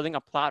lower, and building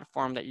a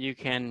platform that you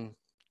can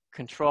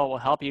control will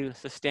help you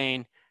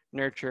sustain,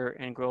 nurture,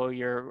 and grow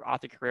your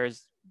author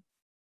careers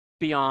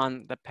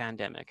beyond the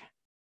pandemic.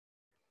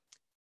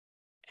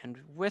 And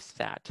with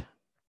that,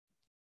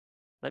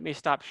 let me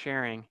stop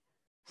sharing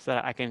so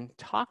that I can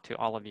talk to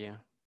all of you.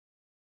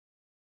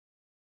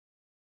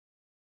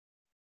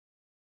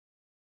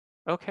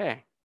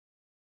 Okay.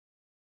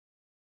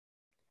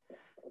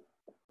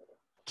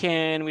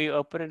 Can we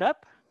open it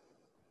up?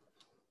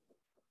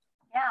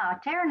 Yeah,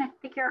 Taryn, I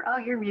think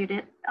you're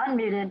muted,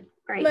 unmuted.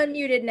 Great. I'm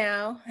unmuted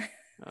now.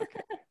 Okay.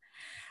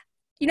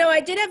 You know,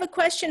 I did have a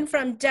question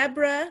from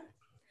Deborah.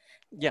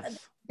 Yes.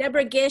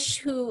 Deborah Gish,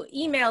 who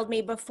emailed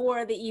me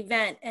before the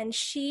event, and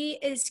she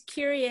is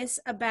curious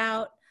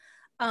about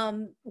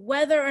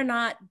whether or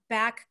not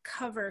back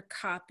cover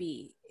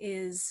copy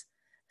is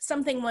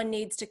something one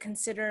needs to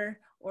consider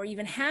or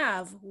even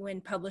have when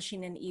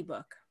publishing an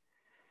ebook.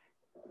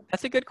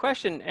 That's a good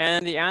question,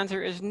 and the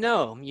answer is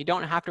no. You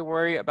don't have to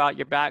worry about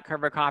your back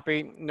cover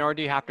copy, nor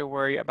do you have to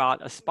worry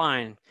about a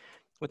spine.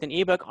 With an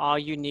ebook, all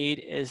you need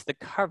is the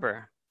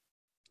cover.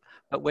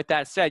 But with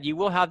that said, you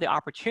will have the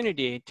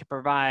opportunity to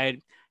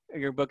provide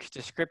your book's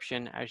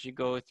description as you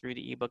go through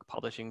the ebook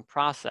publishing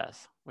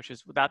process,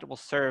 that will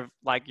serve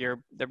like your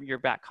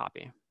back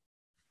copy.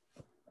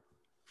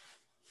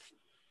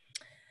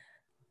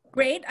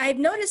 Great. I've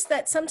noticed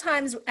that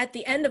sometimes at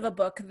the end of a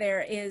book,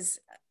 there is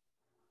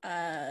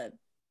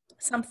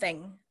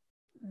something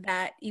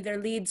that either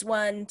leads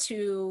one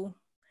to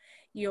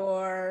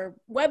your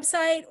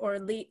website or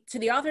to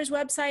the author's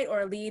website,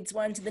 or leads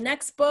one to the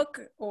next book,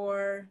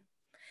 or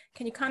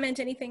can you comment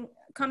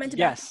about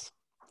Yes,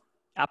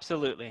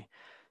 absolutely.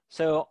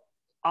 So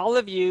all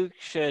of you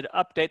should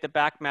update the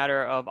back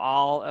matter of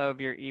all of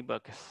your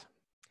ebooks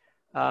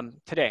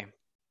today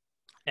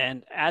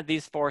and add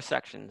these 4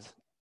 sections.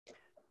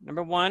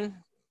 Number 1,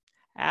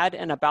 add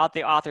an about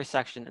the author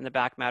section in the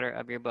back matter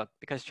of your book,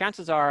 because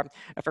chances are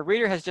if a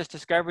reader has just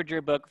discovered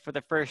your book for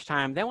the first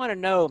time, they want to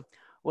know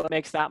what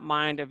makes that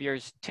mind of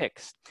yours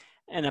ticks.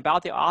 And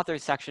about the author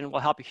section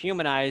will help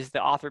humanize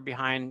the author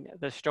behind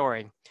the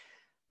story.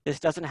 This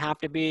doesn't have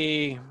to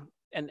be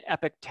an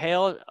epic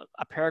tale.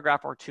 A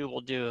paragraph or 2 will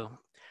do.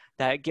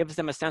 That gives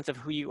them a sense of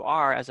who you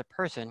are as a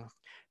person.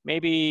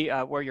 Maybe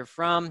where you're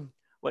from,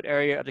 what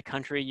area of the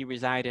country you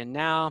reside in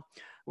now,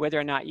 whether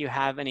or not you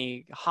have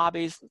any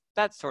hobbies,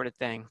 that sort of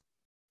thing.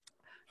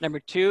 Number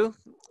 2,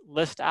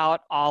 list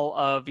out all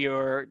of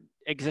your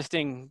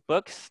existing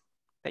books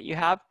that you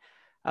have.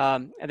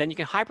 And then you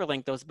can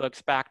hyperlink those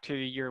books back to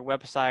your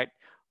website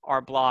or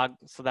blog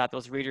so that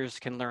those readers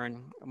can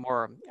learn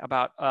more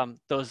about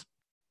those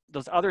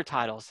other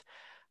titles.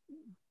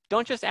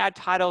 Don't just add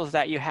titles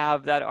that you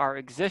have that are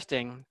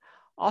existing.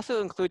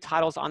 Also include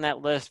titles on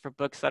that list for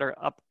books that are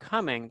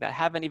upcoming that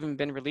haven't even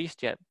been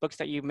released yet, books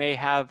that you may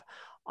have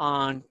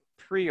on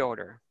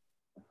pre-order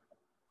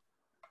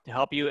to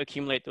help you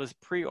accumulate those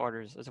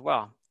pre-orders as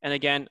well. And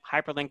again,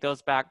 hyperlink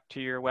those back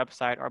to your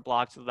website or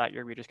blog so that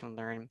your readers can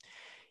learn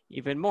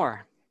even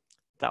more.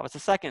 That was the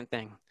second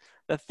thing.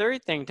 The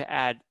third thing to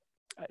add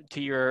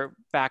to your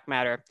back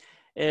matter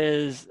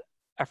is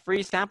a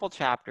free sample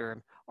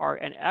chapter or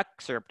an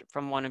excerpt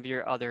from one of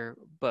your other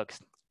books,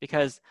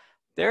 because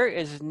there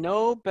is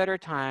no better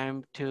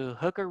time to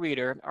hook a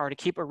reader or to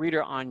keep a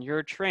reader on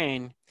your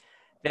train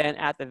than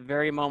at the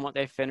very moment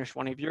they finish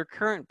one of your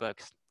current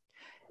books.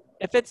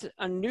 If it's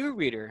a new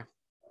reader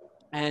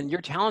and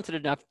you're talented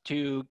enough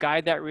to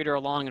guide that reader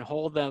along and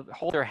hold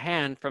their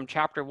hand from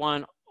chapter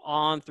 1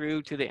 on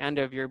through to the end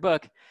of your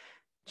book,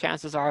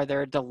 chances are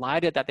they're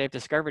delighted that they've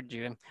discovered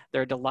you.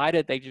 They're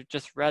delighted they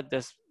just read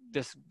this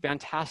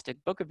fantastic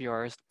book of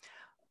yours,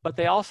 but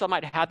they also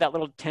might have that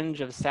little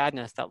tinge of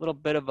sadness, that little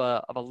bit of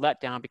a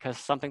letdown because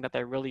something that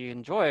they really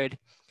enjoyed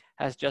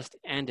has just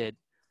ended.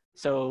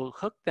 So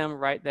hook them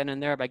right then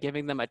and there by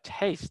giving them a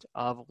taste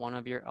of one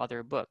of your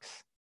other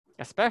books,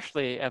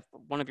 especially if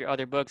one of your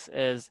other books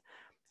is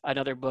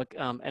another book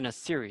in a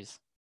series.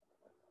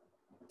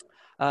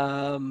 Where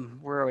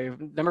are we?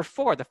 Number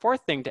 4, the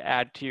fourth thing to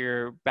add to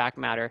your back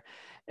matter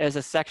is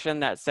a section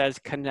that says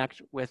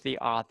connect with the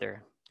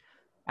author.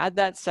 Add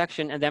that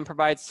section and then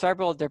provide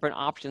several different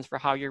options for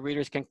how your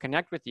readers can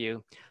connect with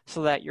you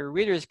so that your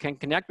readers can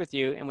connect with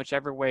you in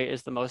whichever way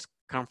is the most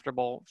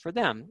comfortable for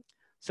them.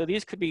 So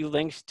these could be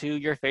links to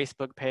your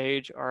Facebook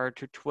page or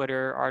to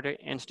Twitter or to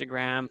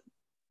Instagram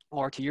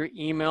or to your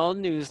email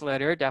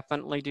newsletter.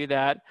 Definitely do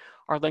that,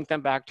 or link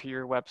them back to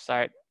your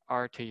website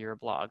or to your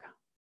blog.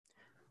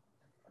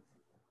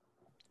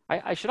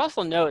 I should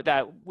also note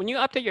that when you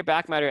update your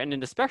back matter, and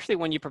then especially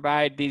when you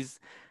provide these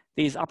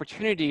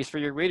opportunities for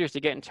your readers to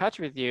get in touch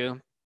with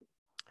you,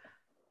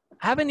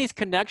 having these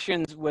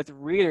connections with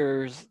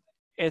readers,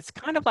 it's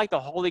kind of like the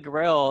holy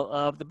grail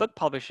of the book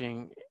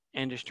publishing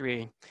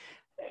industry.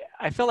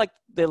 I feel like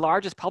the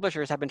largest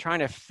publishers have been trying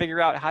to figure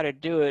out how to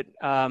do it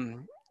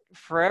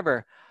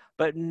forever,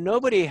 but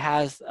nobody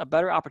has a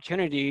better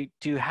opportunity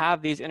to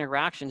have these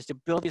interactions, to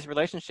build these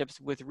relationships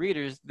with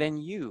readers than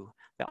you,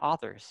 the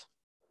authors.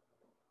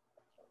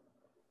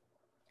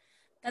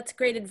 That's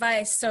great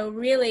advice. So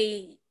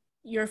really,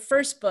 your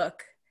first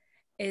book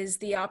is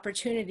the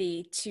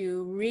opportunity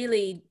to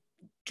really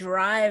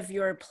drive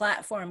your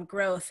platform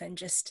growth and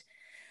just,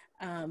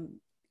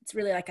 it's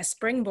really like a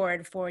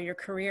springboard for your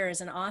career as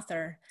an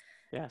author.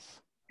 Yes.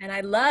 And I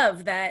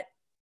love that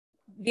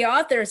the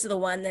author is the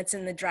one that's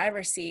in the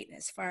driver's seat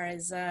as far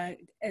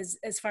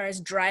as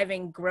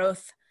driving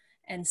growth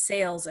and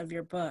sales of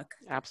your book.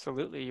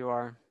 Absolutely, you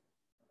are.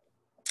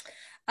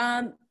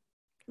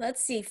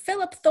 Let's see,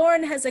 Philip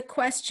Thorne has a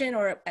question,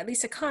 or at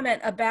least a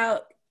comment,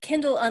 about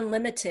Kindle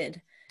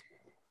Unlimited,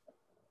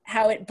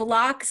 how it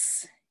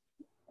blocks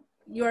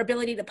your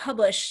ability to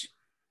publish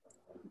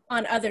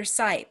on other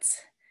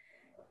sites.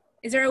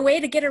 Is there a way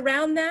to get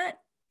around that?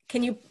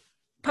 Can you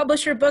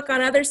publish your book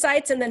on other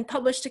sites and then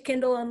publish to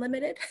Kindle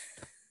Unlimited?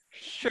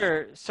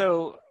 Sure.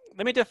 So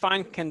let me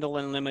define Kindle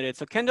Unlimited.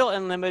 So Kindle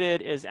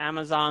Unlimited is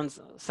Amazon's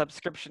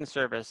subscription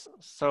service.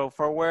 So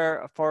for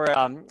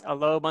a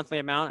low monthly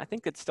amount, I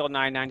think it's still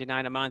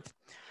 $9.99 a month,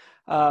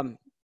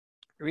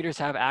 readers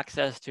have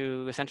access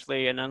to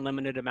essentially an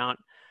unlimited amount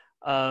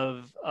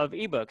of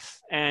ebooks.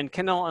 And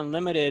Kindle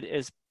Unlimited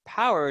is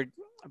powered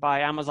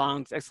by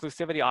Amazon's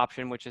exclusivity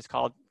option, which is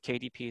called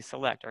KDP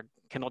Select, or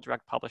Kindle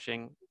Direct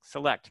Publishing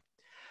Select.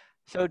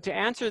 So to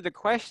answer the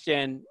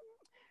question,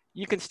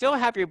 you can still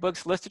have your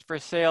books listed for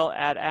sale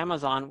at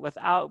Amazon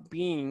without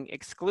being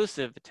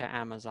exclusive to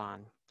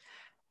Amazon.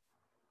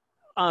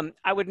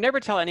 I would never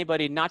tell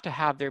anybody not to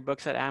have their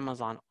books at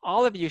Amazon.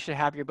 All of you should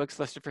have your books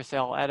listed for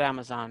sale at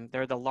Amazon.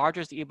 They're the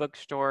largest ebook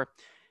store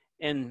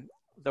in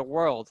the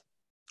world,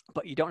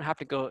 but you don't have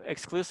to go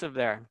exclusive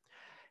there.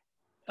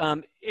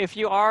 If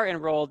you are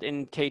enrolled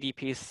in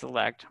KDP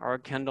Select or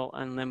Kindle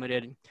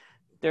Unlimited,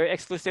 their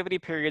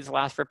exclusivity periods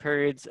last for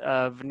periods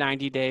of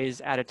 90 days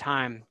at a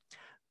time.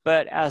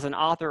 But as an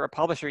author or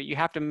publisher, you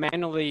have to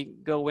manually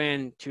go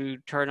in to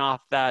turn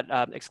off that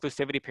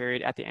exclusivity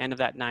period at the end of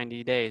that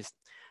 90 days.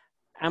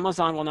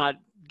 Amazon will not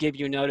give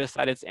you notice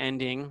that it's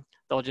ending.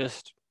 They'll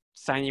just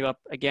sign you up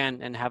again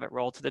and have it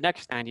roll to the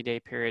next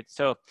 90-day period.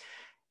 So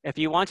if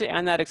you want to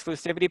end that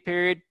exclusivity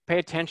period, pay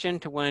attention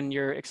to when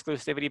your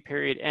exclusivity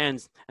period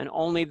ends, and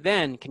only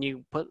then can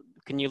you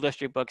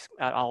list your books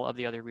at all of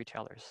the other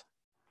retailers.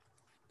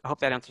 I hope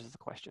that answers the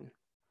question.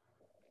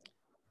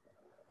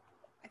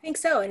 I think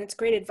so, and it's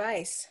great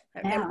advice.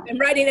 Yeah. I'm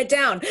writing it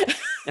down.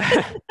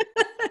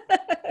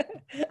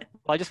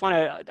 Well, I just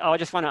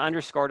want to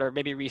underscore or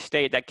maybe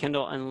restate that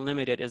Kindle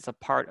Unlimited is a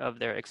part of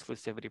their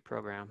exclusivity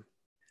program.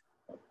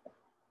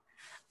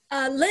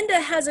 Linda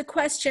has a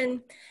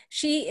question.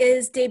 She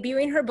is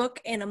debuting her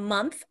book in a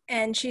month,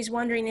 and she's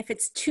wondering if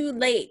it's too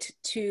late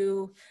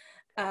to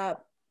get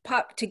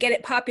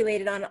it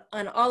populated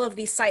on all of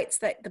these sites,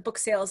 the book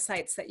sales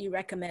sites that you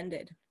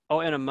recommended.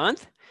 Oh, in a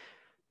month?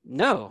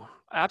 No,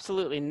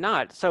 absolutely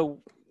not. So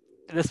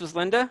this was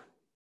Linda?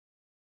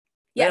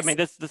 Yes. I mean,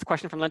 this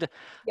question from Linda?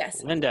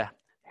 Yes. Linda,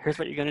 here's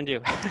what you're going to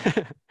do.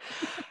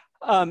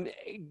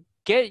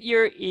 Get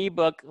your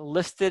ebook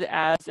listed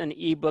as an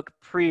ebook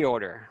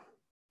pre-order,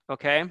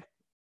 okay?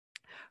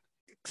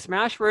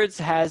 Smashwords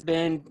has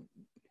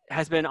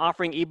been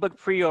offering ebook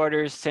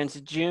pre-orders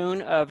since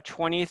June of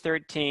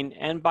 2013,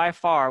 and by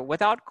far,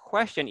 without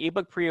question,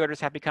 ebook pre-orders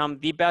have become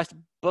the best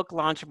book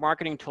launch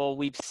marketing tool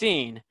we've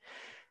seen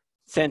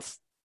since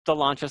the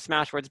launch of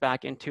Smashwords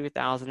back in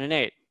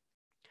 2008.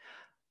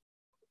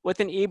 With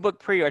an ebook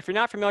pre-order, if you're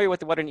not familiar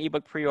with what an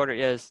ebook pre-order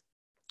is,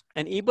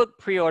 an ebook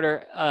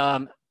pre-order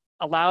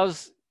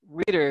allows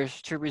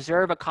readers to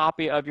reserve a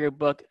copy of your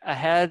book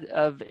ahead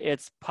of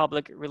its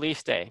public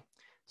release day.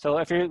 So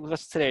if you're,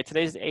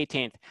 today's the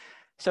 18th.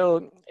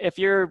 So if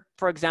you're,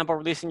 for example,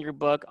 releasing your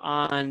book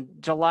on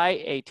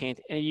July 18th,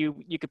 and you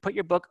could put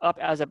your book up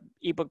as an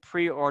ebook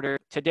pre-order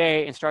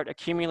today and start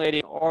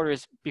accumulating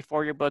orders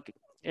before your book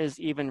is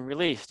even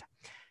released.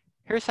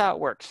 Here's how it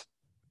works.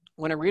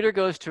 When a reader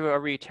goes to a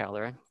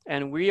retailer,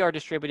 and we are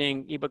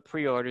distributing ebook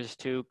pre-orders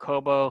to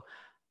Kobo,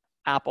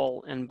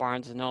 Apple, and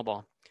Barnes &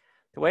 Noble.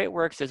 The way it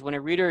works is when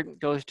a reader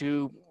goes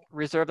to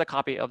reserve the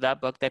copy of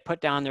that book, they put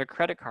down their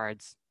credit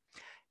cards.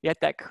 Yet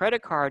that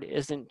credit card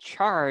isn't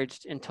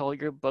charged until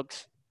your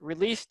book's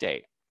release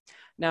date.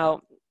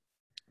 Now,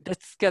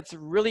 this gets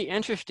really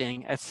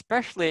interesting,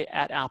 especially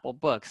at Apple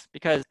Books,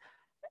 because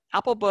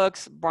Apple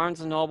Books,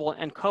 Barnes & Noble,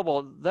 and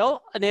Kobo,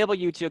 they'll enable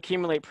you to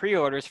accumulate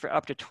pre-orders for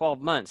up to 12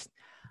 months.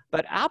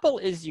 But Apple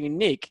is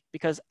unique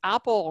because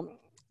Apple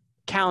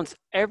counts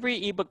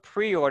every ebook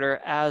pre-order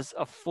as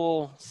a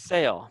full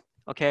sale,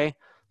 okay?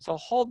 So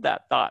hold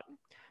that thought,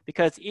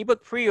 because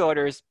ebook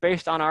pre-orders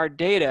based on our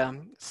data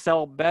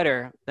sell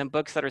better than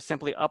books that are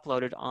simply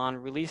uploaded on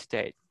release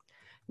date.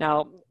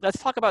 Now,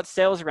 let's talk about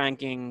sales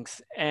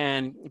rankings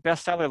and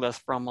bestseller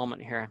lists for a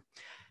moment here.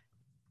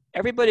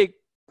 Everybody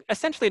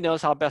essentially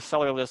knows how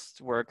bestseller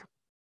lists work.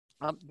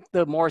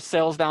 The more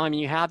sales volume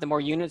you have, the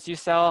more units you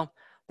sell,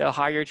 the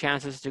higher your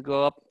chances to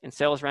go up in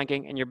sales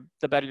ranking, and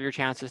the better your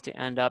chances to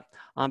end up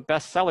on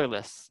bestseller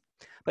lists.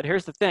 But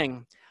here's the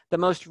thing. The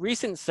most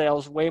recent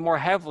sales weigh more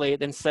heavily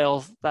than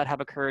sales that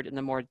have occurred in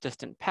the more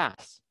distant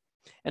past.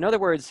 In other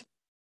words,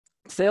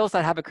 sales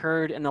that have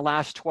occurred in the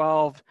last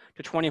 12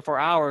 to 24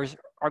 hours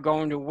are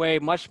going to weigh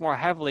much more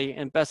heavily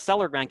in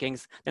bestseller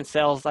rankings than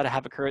sales that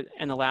have occurred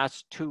in the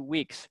last 2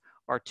 weeks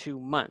or 2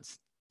 months.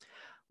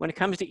 When it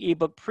comes to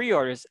ebook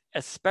pre-orders,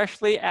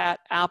 especially at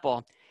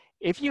Apple,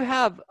 if you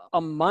have a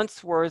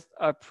month's worth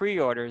of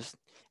pre-orders,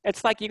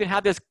 it's like you can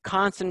have this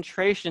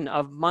concentration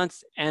of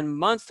months and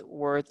months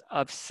worth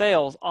of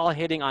sales all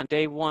hitting on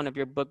day one of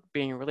your book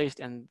being released.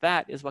 And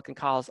that is what can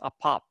cause a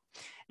pop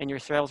in your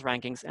sales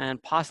rankings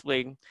and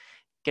possibly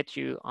get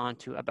you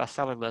onto a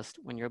bestseller list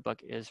when your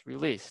book is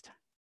released.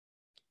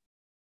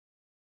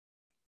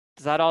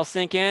 Does that all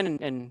sink in?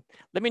 And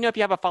let me know if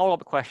you have a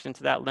follow-up question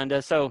to that,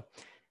 Linda. So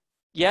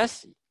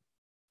yes,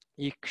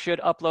 you should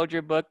upload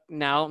your book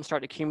now and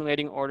start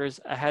accumulating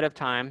orders ahead of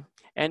time.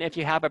 And if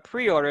you have a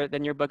pre-order,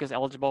 then your book is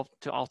eligible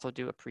to also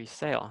do a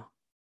pre-sale.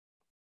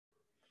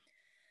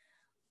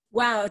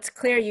 Wow, it's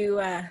clear you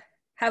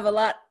have a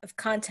lot of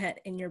content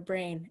in your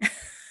brain.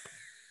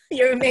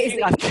 You're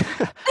amazing.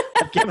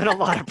 I've given a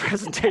lot of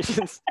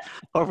presentations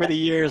over the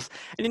years.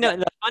 And you know,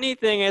 the funny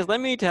thing is, let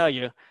me tell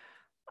you,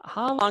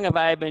 how long have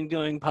I been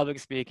doing public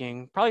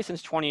speaking? Probably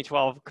since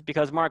 2012,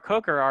 because Mark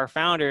Coker, our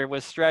founder,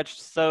 was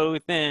stretched so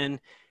thin,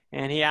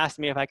 and he asked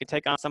me if I could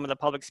take on some of the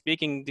public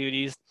speaking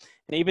duties.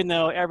 And even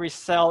though every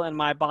cell in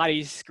my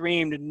body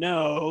screamed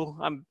no,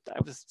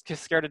 I was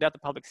just scared to death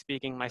of public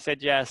speaking. I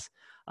said yes,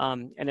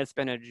 and it's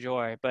been a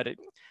joy. But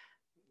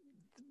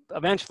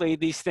eventually,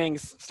 these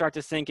things start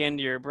to sink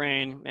into your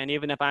brain. And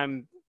even if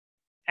I'm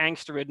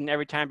angst-ridden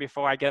every time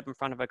before I get up in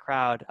front of a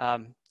crowd,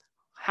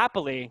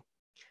 happily,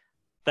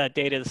 the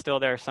data is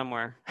still there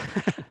somewhere.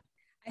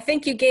 I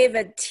think you gave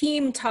a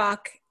team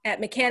talk at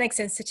Mechanics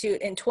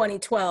Institute in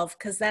 2012,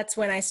 because that's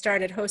when I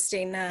started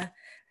hosting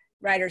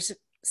writers'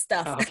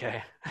 stuff.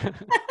 Okay.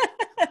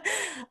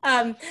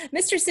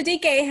 Mr.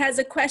 Siddique has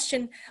a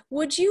question.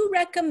 Would you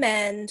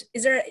recommend,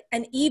 is there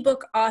an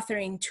ebook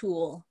authoring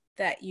tool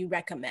that you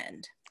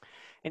recommend?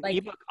 An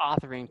ebook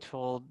authoring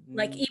tool?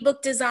 Like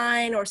ebook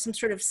design or some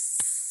sort of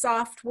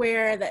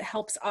software that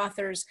helps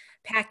authors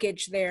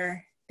package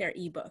their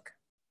ebook?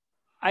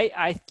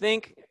 I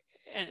think,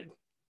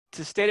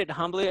 to state it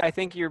humbly, I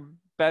think you're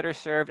better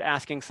served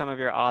asking some of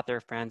your author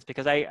friends,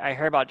 because I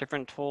hear about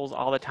different tools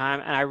all the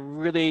time, and I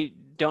really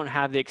don't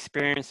have the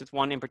experience with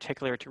one in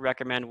particular to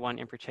recommend one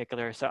in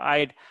particular. So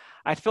I'd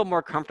feel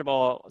more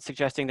comfortable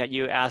suggesting that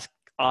you ask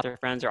author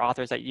friends or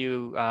authors that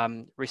you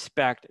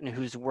respect and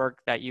whose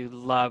work that you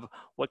love,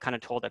 what kind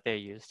of tool that they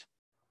used.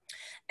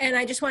 And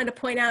I just wanted to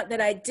point out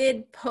that I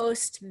did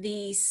post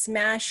the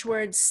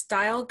Smashwords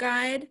style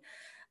guide.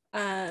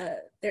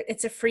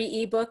 It's a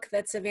free ebook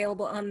that's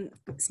available on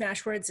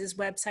Smashwords'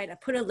 website. I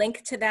put a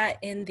link to that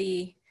in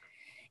the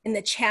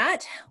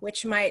chat,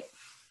 which I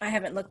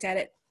haven't looked at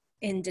it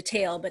in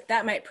detail, but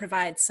that might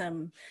provide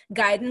some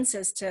guidance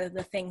as to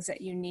the things that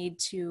you need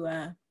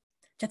to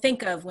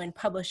think of when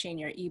publishing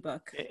your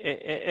ebook.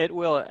 It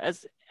will.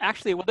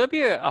 Actually, will there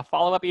be a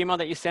follow-up email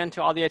that you send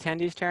to all the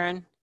attendees,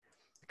 Taryn?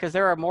 Because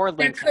there are more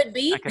links there could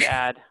be. I could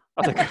add.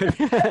 Oh, there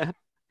could.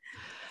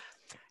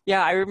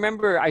 Yeah, I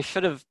remember I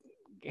should have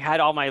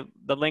had all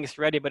the links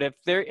ready, but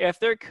if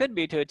there could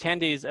be to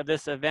attendees of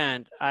this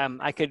event,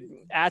 I could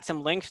add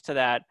some links to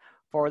that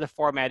for the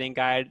formatting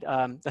guide.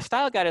 The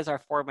style guide is our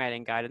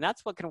formatting guide, and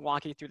that's what can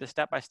walk you through the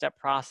step-by-step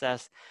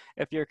process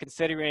if you're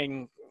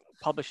considering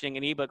publishing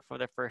an ebook for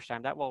the first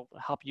time. That will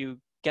help you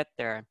get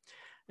there.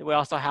 We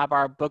also have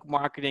our book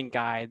marketing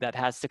guide that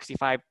has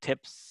 65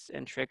 tips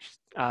and tricks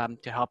to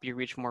help you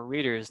reach more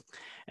readers.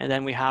 And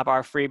then we have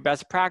our free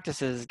best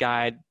practices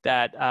guide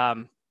that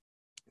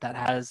that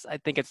has, I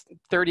think it's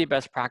 30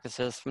 best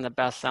practices from the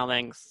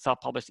best-selling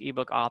self-published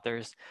ebook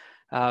authors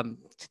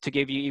to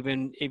give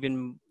you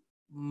even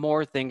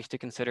more things to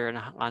consider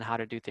on how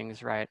to do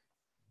things right.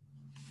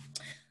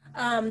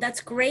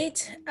 That's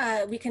great.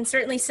 We can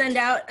certainly send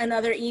out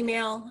another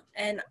email,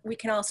 and we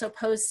can also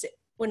post,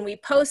 when we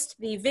post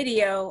the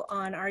video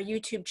on our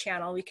YouTube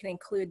channel, we can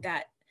include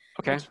that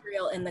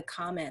material in the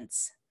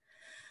comments.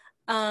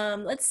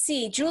 Let's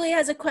see, Julie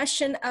has a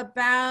question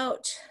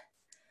about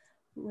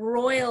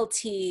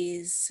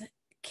royalties.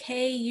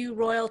 KU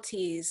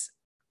royalties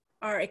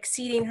are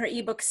exceeding her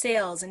ebook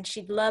sales, and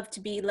she'd love to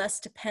be less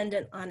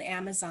dependent on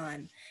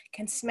Amazon.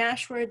 Can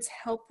Smashwords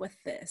help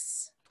with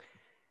this?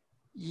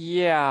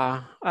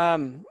 Yeah,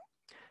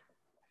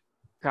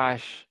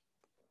 gosh,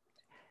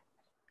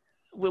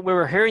 we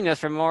were hearing this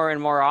from more and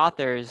more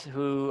authors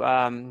who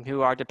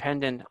are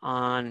dependent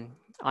on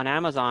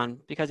Amazon,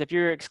 because if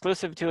you're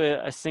exclusive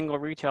to a single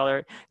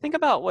retailer, think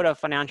about what a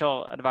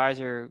financial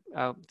advisor,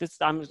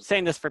 I'm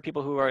saying this for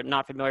people who are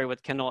not familiar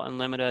with Kindle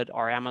Unlimited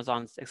or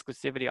Amazon's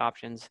exclusivity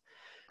options.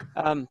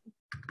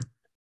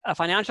 A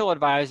financial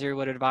advisor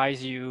would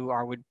advise you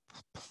or would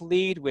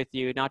plead with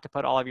you not to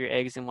put all of your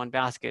eggs in one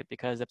basket,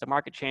 because if the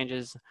market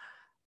changes,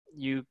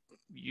 you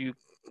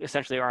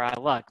essentially are out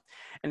of luck.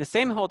 And the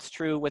same holds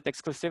true with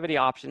exclusivity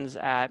options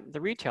at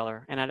the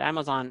retailer and at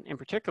Amazon in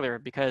particular,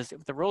 because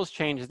if the rules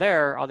change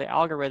there, or the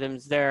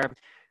algorithms there,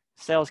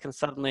 sales can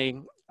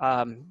suddenly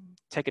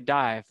take a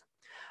dive.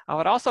 I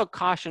would also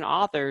caution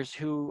authors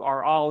who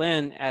are all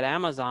in at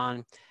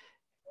Amazon,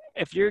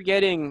 if you're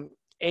getting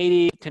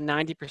 80 to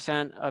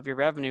 90% of your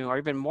revenue, or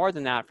even more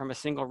than that, from a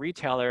single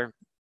retailer,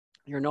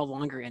 you're no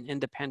longer an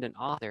independent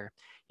author.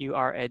 You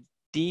are a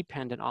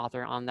dependent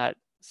author on that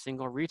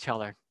single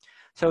retailer.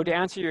 So to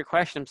answer your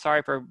question, I'm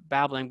sorry for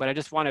babbling, but I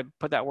just want to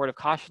put that word of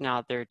caution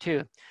out there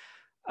too.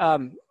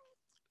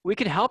 We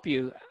can help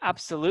you,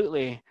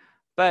 absolutely.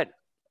 But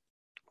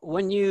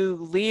when you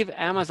leave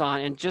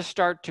Amazon and just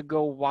start to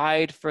go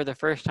wide for the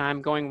first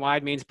time, going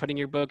wide means putting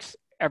your books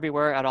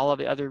everywhere at all of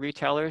the other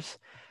retailers,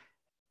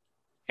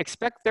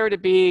 expect there to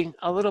be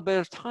a little bit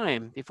of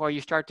time before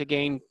you start to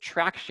gain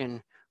traction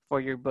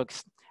for your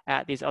books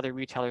at these other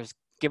retailers.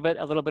 Give it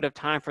a little bit of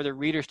time for the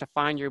readers to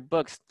find your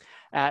books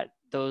at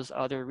those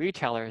other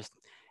retailers,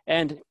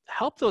 and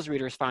help those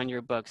readers find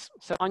your books.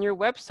 So on your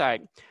website,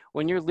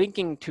 when you're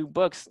linking to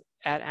books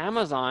at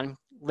Amazon,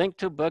 link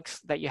to books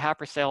that you have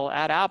for sale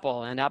at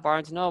Apple and at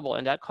Barnes & Noble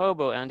and at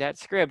Kobo and at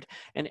Scribd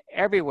and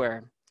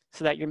everywhere,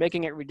 so that you're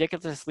making it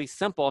ridiculously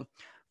simple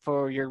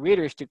for your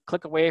readers to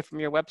click away from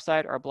your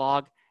website or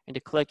blog and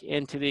to click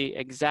into the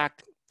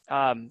exact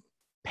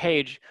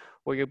page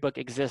where your book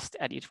exists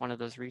at each one of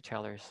those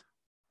retailers.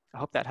 I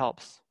hope that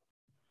helps.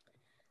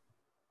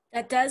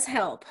 That does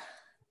help.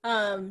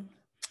 There's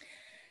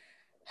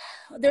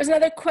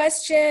another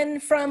question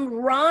from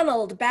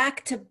Ronald,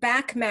 back to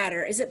back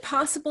matter. Is it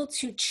possible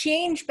to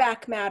change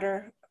back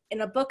matter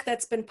in a book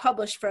that's been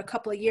published for a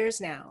couple of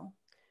years now?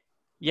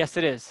 Yes,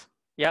 it is.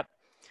 Yep.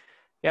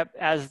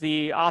 As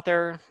the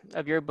author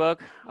of your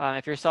book,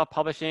 if you're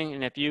self-publishing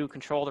and if you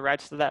control the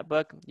rights to that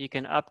book, you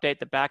can update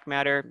the back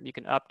matter, you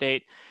can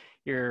update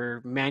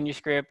your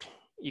manuscript,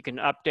 you can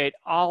update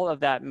all of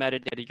that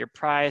metadata, your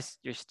price,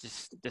 your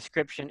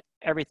description,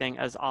 everything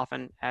as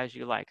often as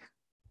you like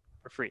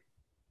for free.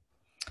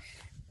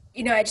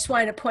 You know, I just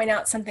wanted to point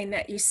out something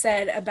that you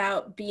said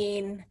about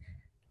being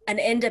an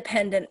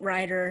independent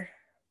writer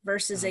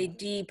versus a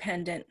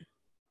dependent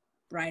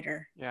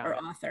writer or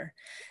author.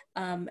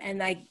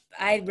 And I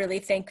really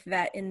think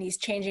that in these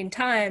changing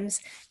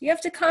times, you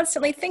have to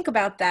constantly think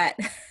about that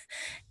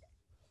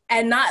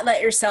and not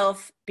let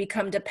yourself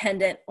become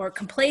dependent or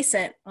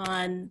complacent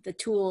on the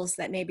tools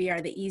that maybe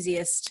are the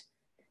easiest,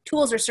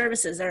 tools or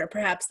services that are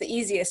perhaps the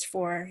easiest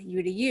for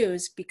you to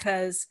use,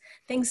 because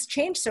things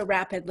change so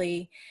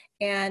rapidly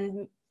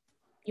and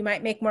you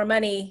might make more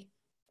money,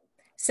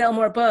 sell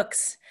more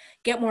books,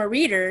 get more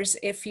readers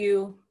if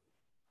you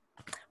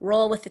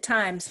roll with the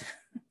times.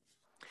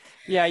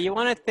 Yeah, you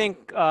want to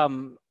think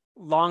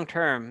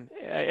long-term.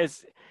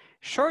 It's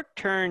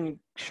short-term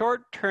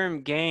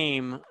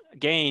gain.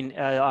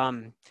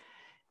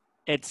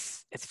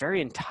 It's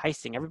very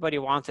enticing. Everybody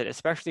wants it,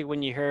 especially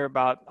when you hear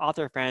about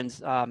author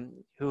friends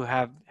who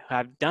have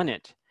done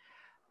it.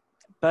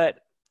 But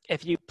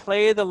if you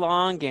play the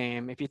long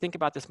game, if you think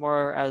about this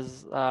more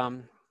as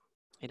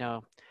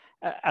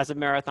as a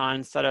marathon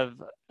instead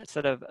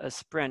of a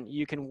sprint,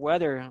 you can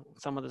weather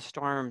some of the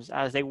storms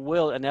as they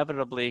will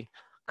inevitably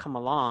come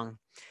along.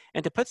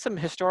 And to put some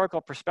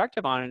historical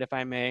perspective on it, if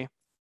I may,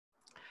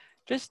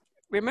 just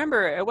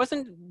remember, it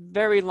wasn't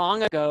very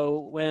long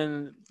ago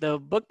when the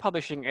book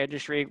publishing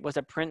industry was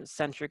a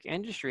print-centric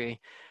industry,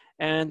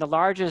 and the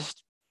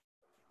largest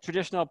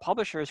traditional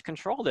publishers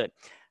controlled it.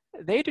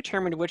 They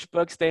determined which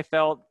books they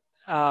felt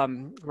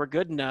were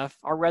good enough,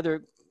 or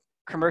rather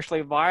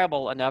commercially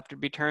viable enough to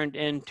be turned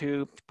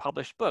into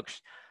published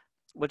books,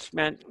 which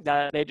meant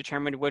that they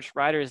determined which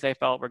writers they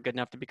felt were good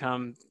enough to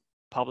become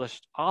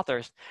published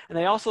authors. And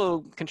they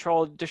also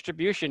control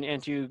distribution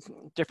into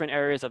different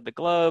areas of the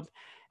globe,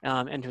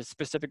 into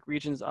specific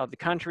regions of the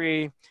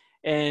country.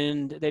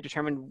 And they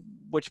determined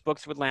which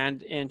books would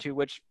land into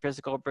which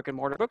physical brick and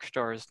mortar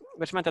bookstores,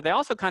 which meant that they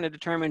also kind of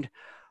determined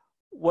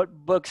what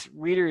books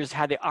readers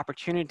had the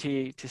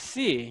opportunity to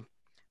see.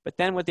 But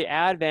then with the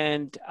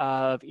advent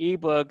of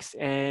ebooks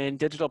and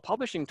digital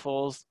publishing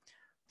tools,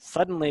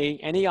 suddenly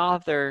any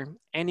author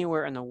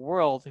anywhere in the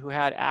world who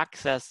had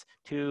access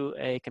to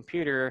a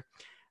computer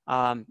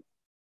and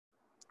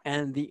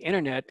the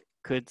internet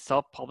could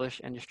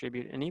self-publish and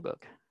distribute an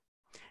ebook.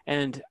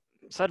 And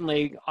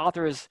suddenly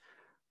authors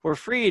were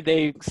freed.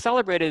 They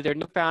celebrated their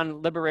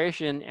newfound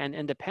liberation and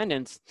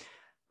independence.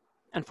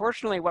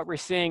 Unfortunately, what we're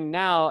seeing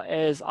now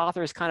is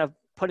authors kind of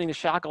putting the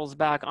shackles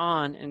back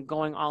on and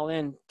going all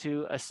in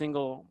to a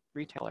single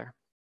retailer.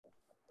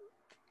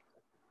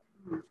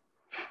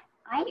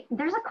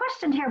 There's a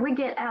question here we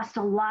get asked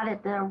a lot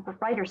at the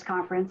Writers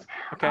Conference.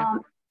 Okay.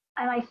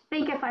 And I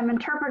think if I'm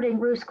interpreting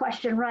Ruth's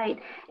question right,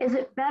 is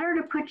it better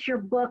to put your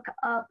book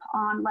up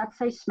on, let's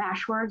say,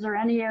 Smashwords or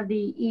any of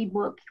the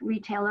ebook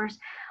retailers,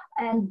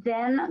 and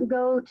then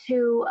go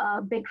to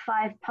a Big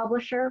Five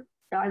publisher?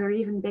 Are there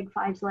even Big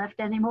Fives left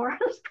anymore?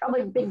 There's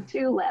probably Big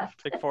Two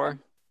left. Big Four.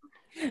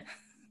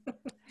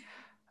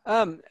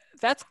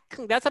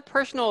 That's a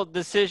personal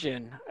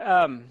decision.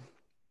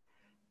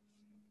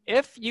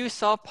 If you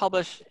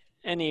self-publish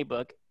an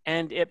ebook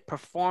and it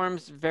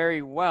performs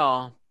very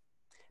well,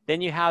 then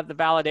you have the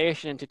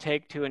validation to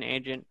take to an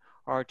agent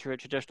or to a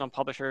traditional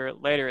publisher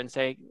later and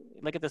say,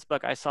 look at this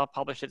book, I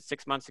self-published it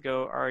 6 months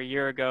ago or a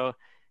year ago.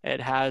 It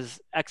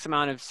has X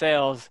amount of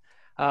sales.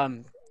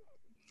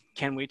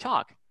 Can we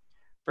talk?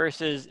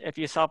 Versus if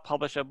you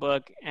self-publish a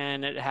book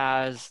and it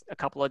has a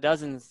couple of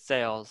dozen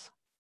sales.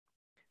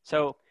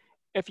 So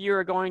if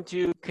you're going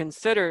to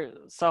consider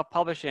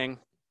self-publishing,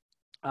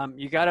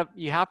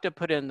 you have to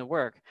put in the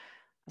work.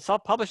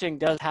 Self-publishing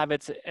does have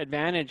its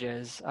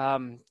advantages.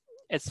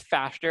 It's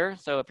faster.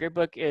 So if your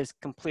book is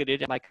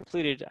completed, and by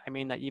completed, I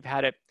mean that you've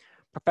had it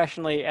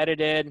professionally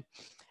edited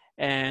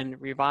and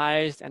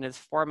revised and it's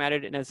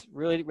formatted and it's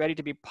really ready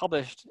to be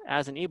published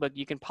as an ebook,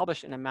 you can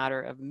publish in a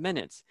matter of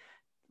minutes,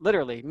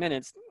 literally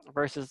minutes,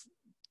 versus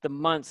the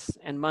months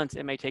and months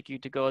it may take you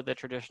to go the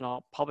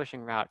traditional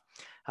publishing route.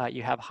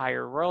 You have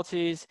higher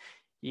royalties,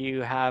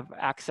 you have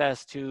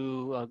access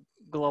to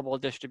global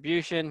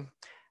distribution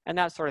and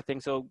that sort of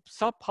thing. So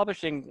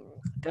self-publishing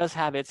does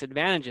have its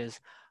advantages.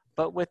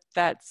 But with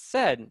that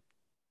said,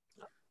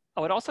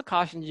 I would also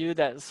caution you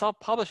that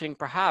self-publishing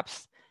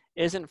perhaps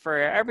isn't for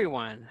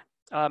everyone.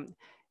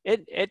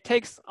 It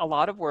takes a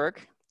lot of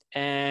work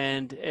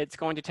and it's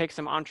going to take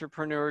some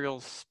entrepreneurial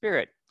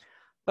spirit.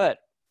 But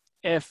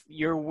if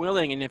you're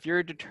willing and if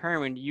you're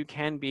determined, you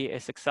can be a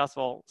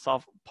successful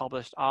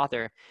self-published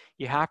author.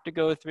 You have to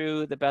go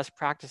through the best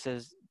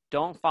practices.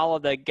 Don't follow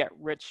the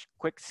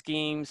get-rich-quick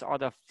schemes or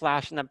the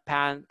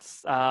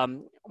flash-in-the-pants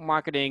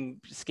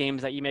marketing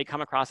schemes that you may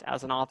come across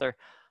as an author.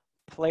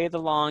 Play the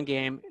long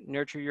game,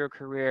 nurture your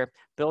career,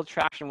 build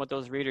traction with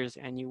those readers,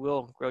 and you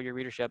will grow your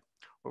readership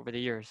over the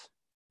years.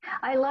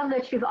 I love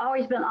that you've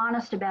always been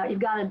honest about you've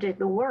got to do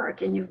the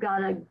work and you've got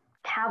to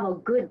have a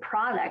good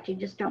product. You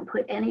just don't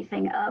put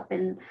anything up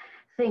and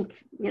think,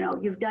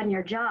 you've done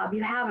your job.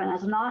 You haven't.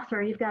 As an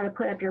author, you've got to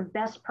put up your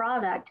best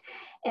product.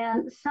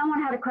 And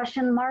someone had a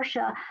question,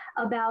 Marcia,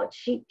 about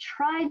she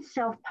tried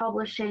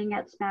self-publishing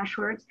at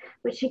Smashwords,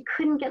 but she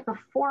couldn't get the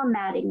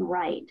formatting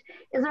right.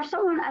 Is there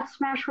someone at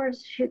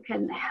Smashwords who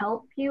can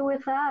help you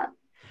with that?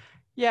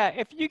 Yeah,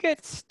 if you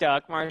get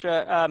stuck,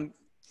 Marcia,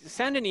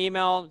 send an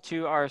email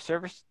to our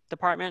service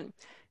department.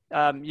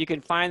 You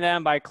can find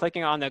them by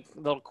clicking on the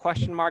little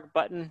question mark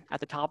button at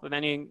the top of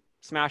any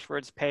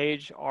Smashwords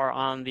page or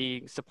on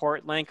the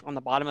support link on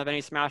the bottom of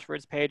any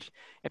Smashwords page.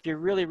 If you're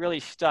really,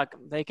 really stuck,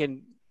 they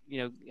can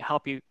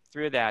help you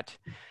through that.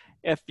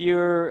 If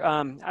you're,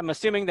 I'm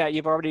assuming that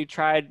you've already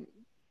tried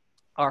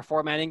our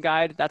formatting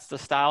guide. That's the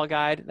style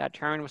guide that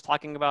Taryn was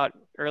talking about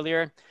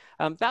earlier.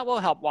 That will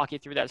help walk you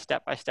through that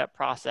step-by-step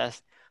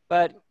process.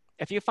 But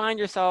if you find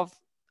yourself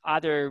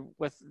either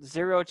with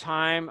zero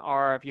time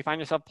or if you find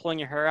yourself pulling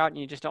your hair out and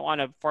you just don't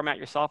want to format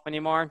yourself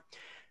anymore,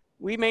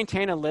 we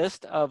maintain a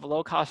list of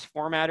low-cost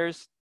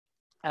formatters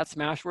at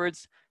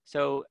Smashwords.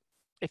 So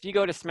if you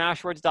go to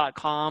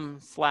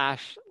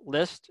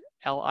smashwords.com/list,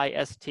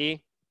 L-I-S-T,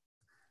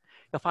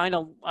 you'll find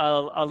a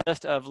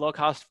list of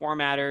low-cost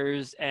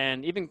formatters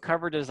and even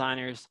cover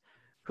designers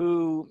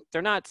who,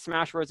 they're not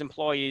Smashwords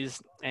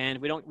employees and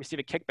we don't receive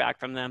a kickback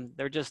from them.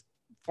 They're just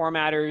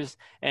formatters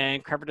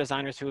and cover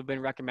designers who have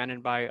been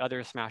recommended by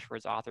other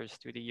Smashwords authors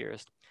through the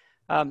years.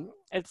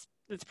 It's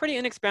pretty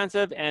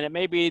inexpensive and it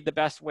may be the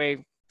best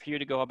way for you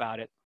to go about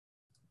it.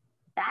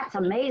 That's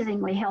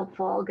amazingly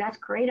helpful. That's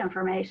great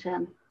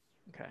information.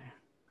 Okay.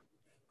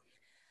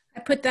 I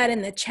put that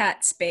in the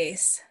chat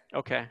space.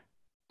 Okay.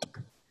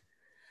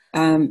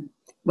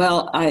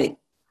 Well,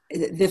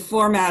 the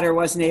formatter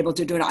wasn't able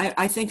to do it.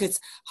 I think it's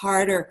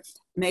harder.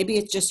 Maybe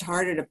it's just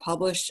harder to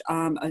publish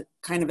a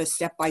kind of a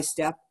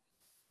step-by-step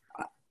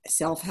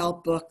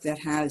self-help book that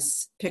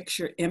has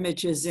picture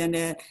images in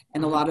it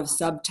and a lot of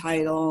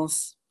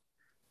subtitles,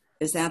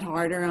 is that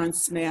harder on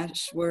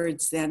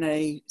Smashwords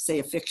than say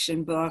a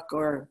fiction book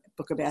or a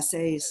book of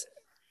essays?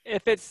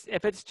 If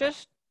it's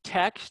just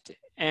text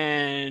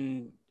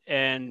and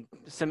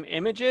some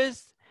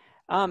images,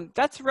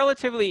 that's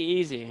relatively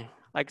easy.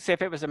 Like say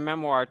if it was a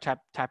memoir type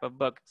of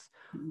book.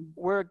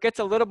 Where it gets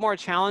a little more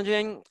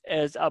challenging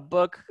is a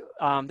book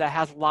that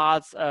has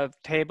lots of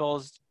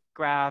tables,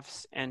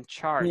 graphs, and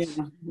charts.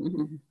 Yeah.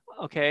 Mm-hmm.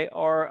 Okay,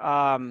 or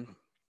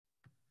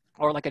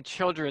like a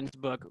children's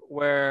book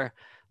where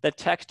the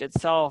text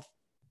itself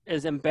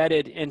is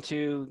embedded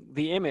into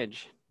the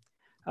image.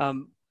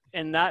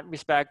 In that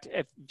respect,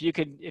 if you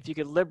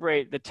could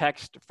liberate the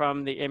text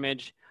from the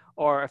image,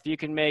 or if you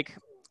can make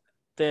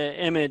the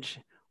image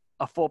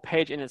a full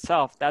page in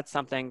itself, that's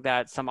something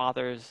that some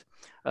authors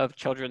of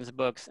children's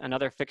books and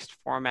other fixed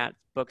format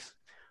books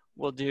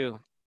will do.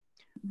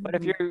 But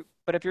if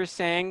you're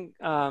saying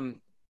that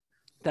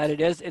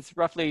it's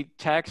roughly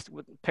text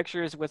with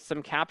pictures with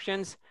some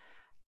captions,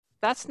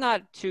 that's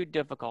not too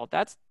difficult.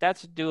 That's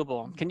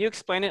doable. Can you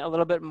explain it a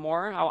little bit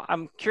more?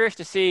 I'm curious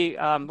to see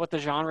what the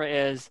genre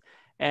is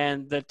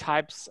and the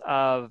types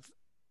of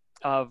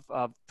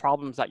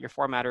problems that your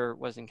formatter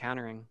was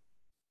encountering.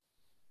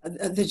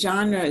 The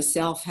genre is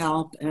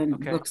self-help, and the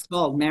book's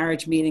called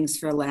Marriage Meetings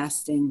for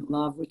Lasting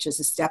Love, which is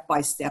a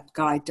step-by-step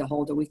guide to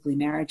hold a weekly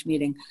marriage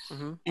meeting.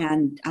 Mm-hmm.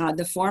 And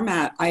the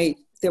format,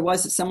 there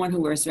was someone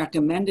who was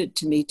recommended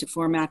to me to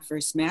format for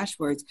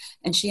Smashwords,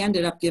 and she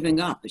ended up giving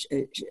up.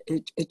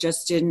 It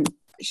just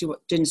she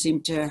didn't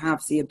seem to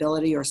have the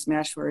ability, or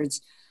Smashwords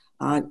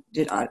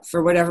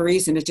for whatever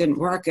reason, it didn't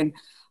work. And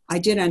I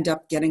did end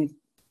up getting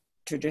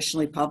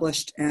traditionally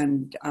published,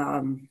 and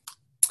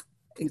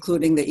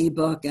including the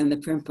ebook and the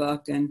print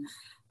book. And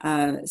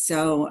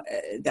so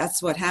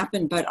that's what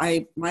happened. But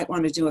I might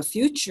want to do a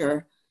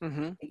future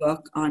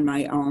book on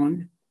my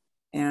own.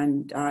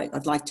 And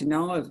I'd like to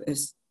know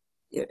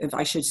if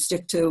I should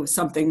stick to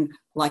something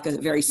like a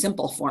very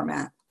simple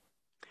format.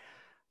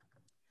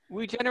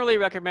 We generally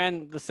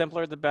recommend the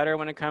simpler the better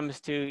when it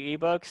comes to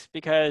ebooks,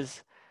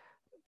 because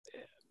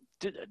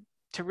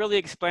to really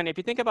explain it, if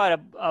you think about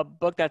a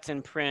book that's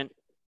in print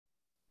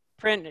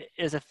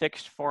is a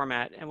fixed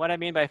format. And what I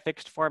mean by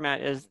fixed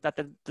format is that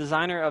the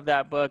designer of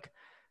that book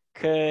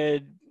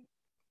the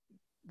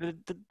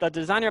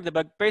designer of the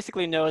book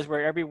basically knows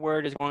where every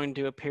word is going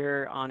to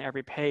appear on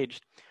every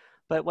page.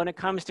 But when it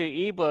comes to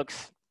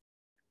ebooks,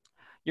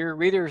 your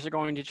readers are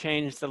going to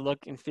change the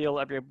look and feel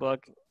of your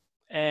book,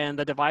 and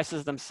the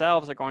devices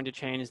themselves are going to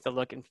change the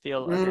look and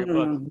feel of your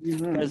book,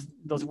 because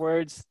those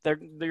words,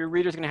 your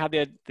readers are going to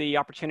have the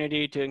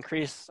opportunity to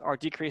increase or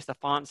decrease the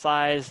font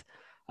size.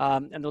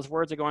 And those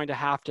words are going to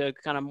have to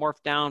kind of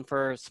morph down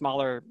for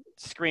smaller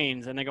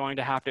screens, and they're going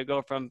to have to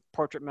go from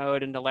portrait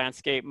mode into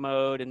landscape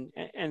mode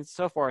and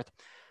so forth.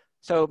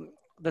 So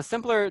the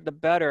simpler, the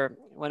better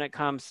when it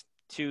comes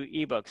to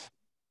ebooks.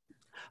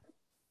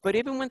 But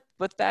even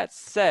with that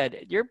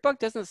said, your book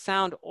doesn't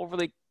sound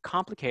overly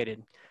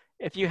complicated.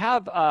 If you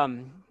have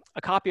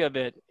a copy of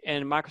it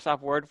in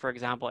Microsoft Word, for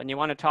example, and you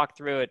want to talk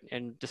through it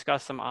and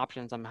discuss some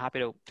options, I'm happy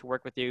to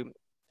work with you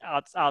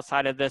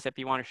outside of this if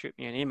you want to shoot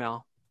me an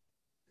email.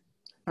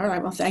 All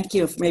right. Well, thank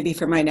you. Maybe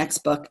for my next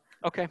book.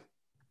 Okay.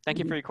 Thank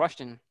you for your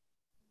question.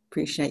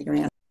 Appreciate your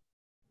answer.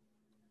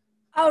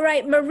 All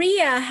right.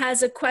 Maria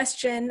has a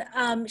question.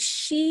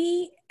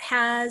 She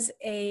has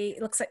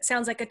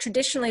sounds like a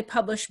traditionally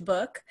published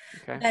book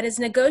that is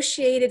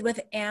negotiated with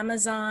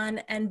Amazon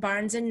and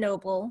Barnes and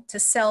Noble to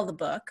sell the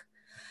book.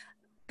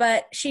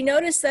 But she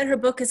noticed that her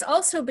book is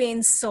also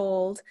being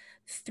sold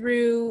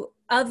through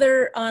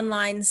other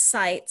online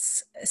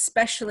sites,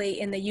 especially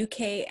in the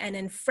UK and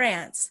in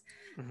France.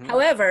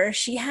 However,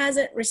 she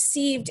hasn't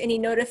received any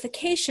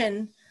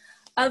notification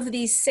of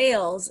these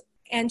sales,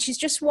 and she's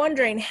just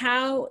wondering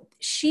how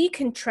she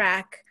can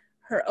track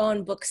her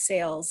own book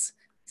sales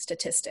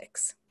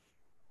statistics.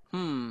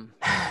 Well,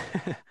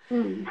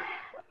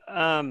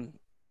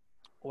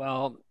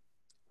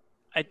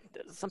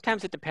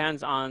 sometimes it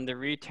depends on the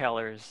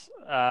retailers.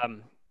 At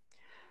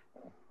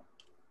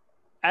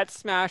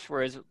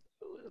Smashwords,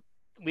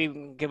 we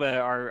give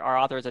our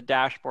authors a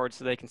dashboard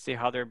so they can see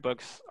how their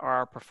books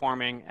are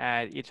performing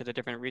at each of the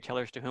different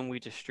retailers to whom we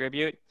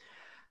distribute.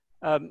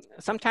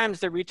 Sometimes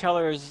the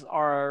retailers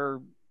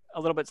are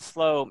a little bit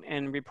slow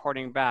in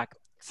reporting back.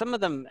 Some of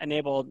them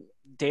enable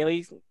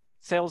daily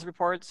sales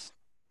reports,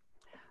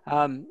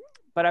 but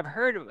I've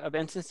heard of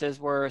instances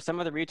where some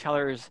of the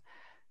retailers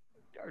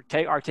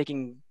are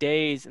taking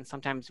days and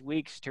sometimes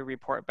weeks to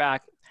report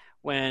back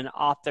when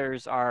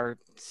authors are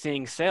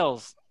seeing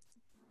sales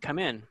come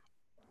in.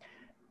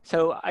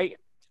 So I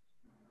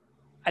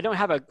don't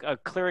have a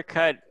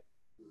clear-cut,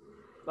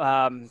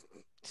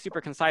 super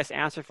concise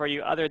answer for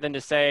you, other than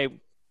to say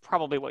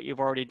probably what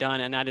you've already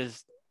done, and that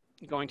is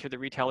going to the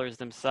retailers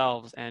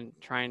themselves and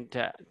trying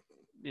to,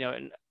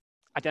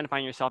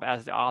 identifying yourself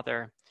as the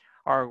author,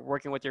 or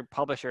working with your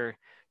publisher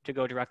to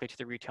go directly to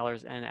the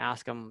retailers and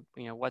ask them,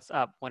 what's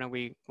up? When are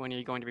you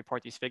going to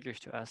report these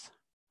figures to us?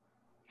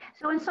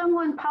 So when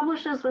someone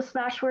publishes with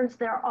Smashwords,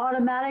 they're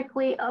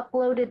automatically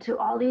uploaded to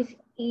all these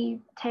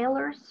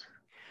e-tailers?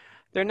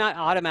 They're not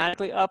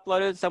automatically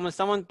uploaded. So when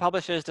someone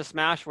publishes to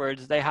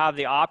Smashwords, they have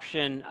the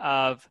option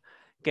of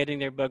getting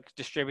their book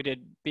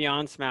distributed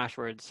beyond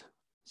Smashwords.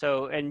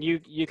 So, and you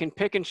can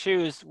pick and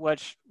choose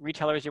which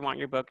retailers you want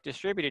your book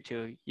distributed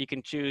to. You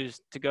can choose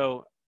to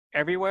go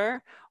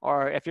everywhere,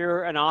 or if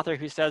you're an author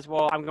who says,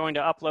 well, I'm going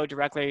to upload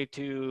directly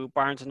to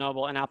Barnes &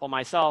 Noble and Apple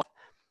myself,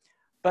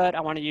 but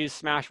I want to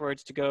use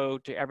Smashwords to go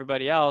to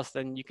everybody else,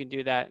 then you can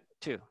do that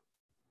too.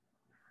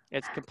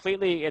 It's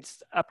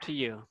up to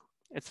you.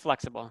 It's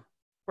flexible.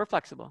 We're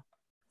flexible.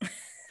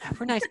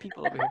 We're nice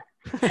people over here.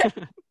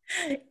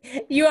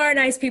 You are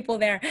nice people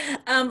there.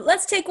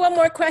 Let's take one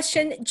more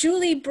question.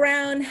 Julie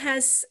Brown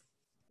has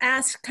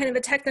asked kind of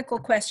a technical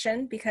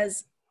question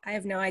because I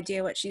have no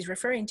idea what she's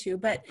referring to,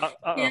 but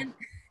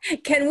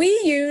can we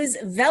use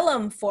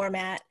vellum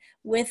format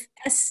with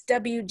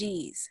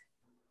SWDs?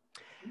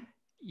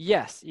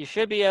 Yes, you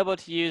should be able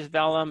to use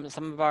vellum.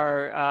 A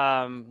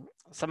lot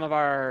of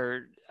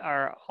our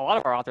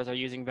authors are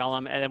using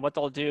vellum, and then what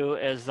they'll do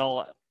is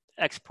they'll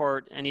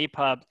export an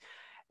EPUB,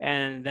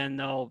 and then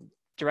they'll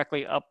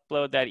directly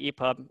upload that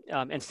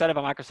EPUB instead of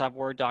a Microsoft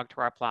Word doc to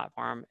our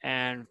platform.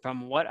 And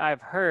from what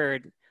I've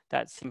heard,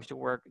 that seems to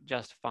work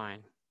just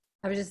fine.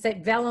 I would just say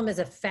vellum is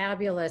a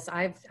fabulous,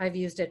 I've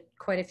used it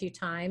quite a few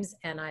times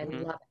and I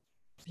love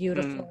it.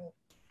 Beautiful.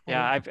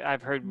 Yeah,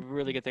 I've heard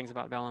really good things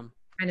about vellum.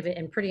 Kind of,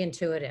 and pretty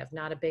intuitive,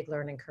 not a big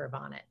learning curve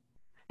on it.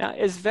 Now,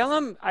 is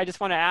vellum, I just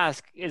want to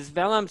ask, is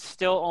vellum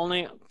still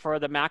only for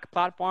the Mac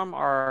platform,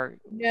 or?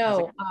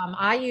 No,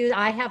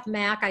 I have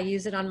Mac, I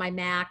use it on my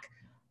Mac,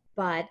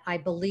 but I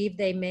believe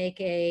they make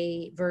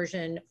a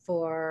version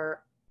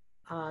for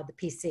the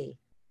PC.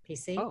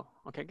 Oh,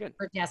 okay, good.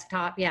 For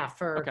desktop, yeah,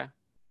 for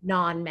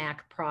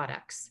non-Mac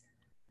products.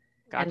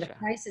 Gotcha. And the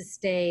prices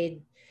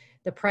stayed,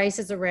 the price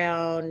is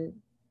around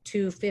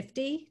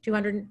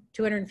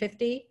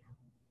 $250,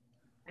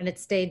 and it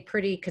stayed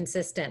pretty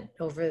consistent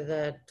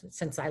over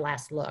since I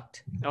last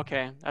looked.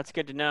 Okay, that's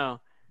good to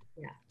know.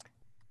 Yeah.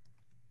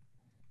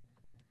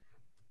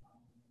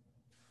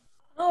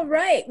 All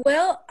right,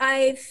 well,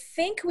 I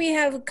think we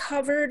have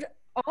covered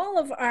all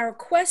of our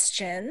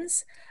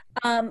questions.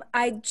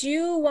 I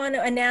do want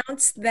to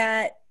announce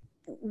that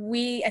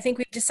I think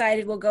we've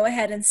decided we'll go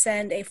ahead and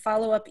send a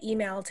follow-up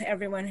email to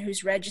everyone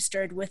who's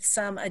registered with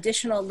some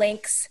additional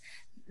links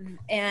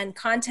and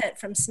content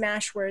from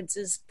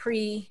Smashwords'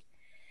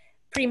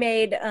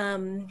 pre-made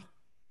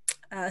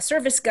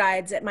service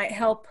guides that might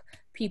help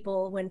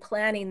people when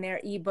planning their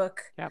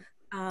ebook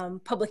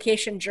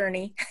publication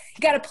journey.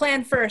 You got to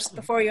plan first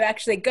before you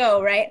actually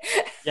go, right?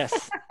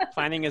 Yes,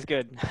 planning is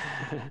good.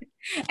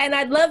 And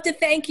I'd love to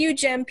thank you,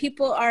 Jim.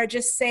 People are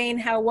just saying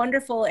how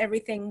wonderful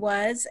everything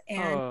was.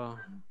 And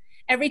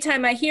every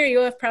time I hear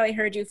you, I've probably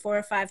heard you 4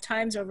 or 5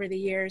 times over the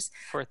years.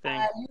 Poor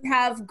thing. You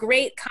have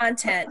great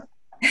content.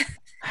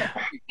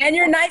 And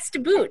you're nice to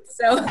boot.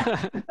 So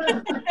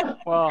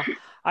well,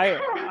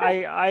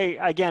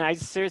 I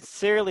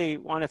sincerely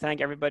want to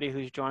thank everybody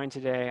who's joined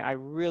today. I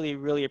really,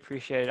 really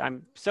appreciate it.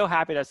 I'm so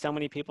happy that so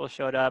many people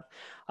showed up.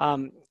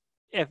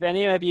 If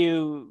any of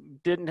you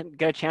didn't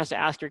get a chance to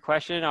ask your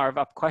question, or if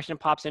a question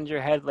pops into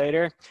your head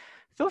later,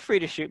 feel free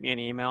to shoot me an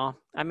email.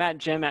 I'm at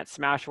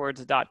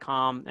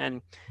jim@smashwords.com,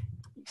 and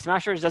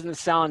Smashwords doesn't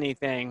sell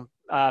anything.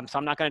 So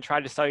I'm not going to try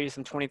to sell you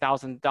some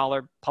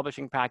 $20,000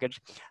 publishing package,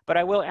 but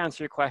I will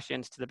answer your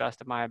questions to the best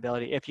of my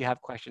ability. If you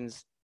have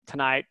questions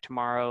tonight,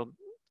 tomorrow,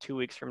 2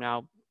 weeks from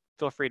now,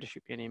 feel free to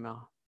shoot me an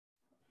email.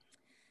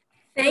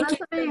 Thank you.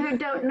 Those of you who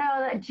don't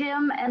know that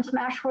Jim and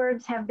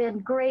Smashwords have been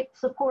great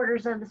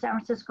supporters of the San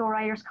Francisco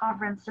Writers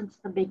Conference since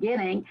the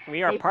beginning.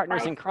 We are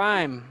partners in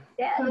crime.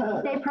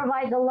 Yeah, they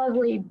provide the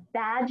lovely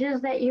badges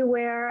that you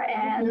wear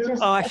and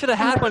just. Oh, I should have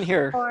had one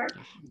here.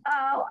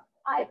 Oh,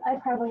 I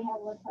probably have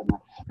one somewhere.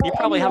 You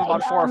probably have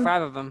about 4 or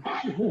 5 of them.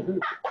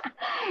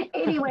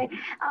 Anyway,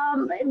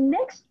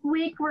 next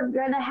week we're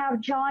going to have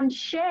John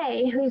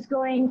Shea, who's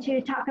going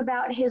to talk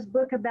about his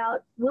book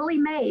about Willie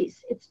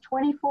Mays. It's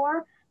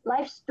 24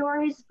 life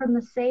stories from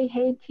the Say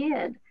Hey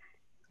Kid.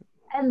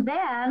 And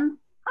then,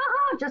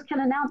 just can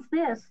announce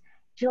this,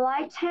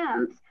 July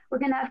 10th, we're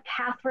going to have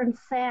Catherine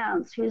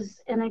Sands, who's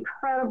an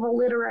incredible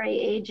literary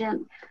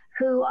agent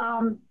who,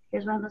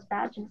 here's one of those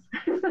badges,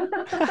 who's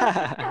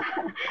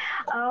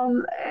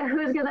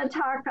going to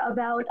talk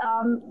about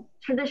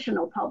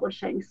traditional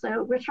publishing.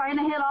 So we're trying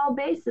to hit all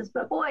bases,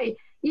 but boy,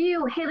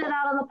 you hit it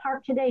out of the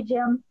park today,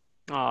 Jim.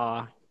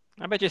 Aw,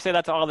 I bet you say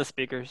that to all the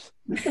speakers.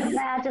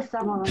 Nah, just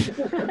some of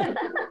them.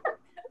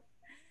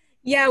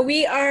 Yeah,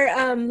 we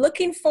are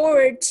looking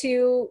forward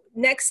to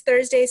next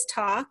Thursday's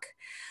talk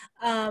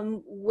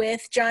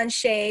with John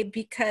Shea,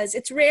 because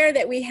it's rare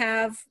that we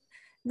have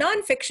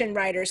nonfiction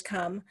writers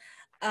come,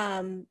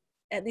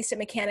 at least at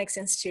Mechanics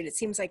Institute. It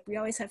seems like we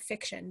always have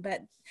fiction,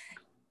 but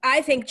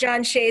I think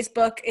John Shea's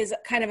book is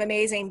kind of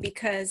amazing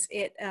because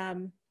it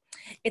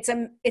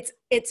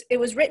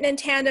was written in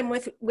tandem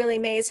with Willie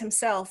Mays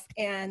himself,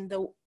 and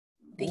the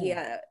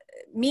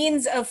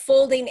means of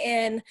folding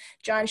in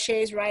John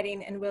Shea's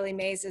writing and Willie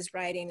Mays'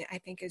 writing, I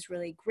think is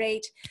really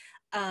great.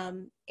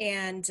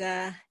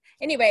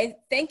 Anyway,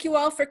 thank you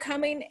all for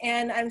coming,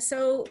 and I'm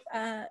so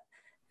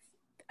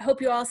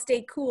hope you all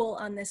stay cool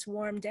on this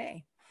warm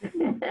day.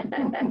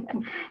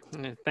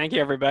 Thank you,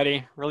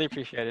 everybody. Really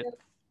appreciate it.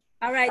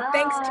 All right, Bye.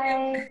 thanks,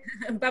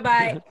 Jim.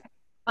 Bye-bye.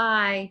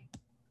 Bye.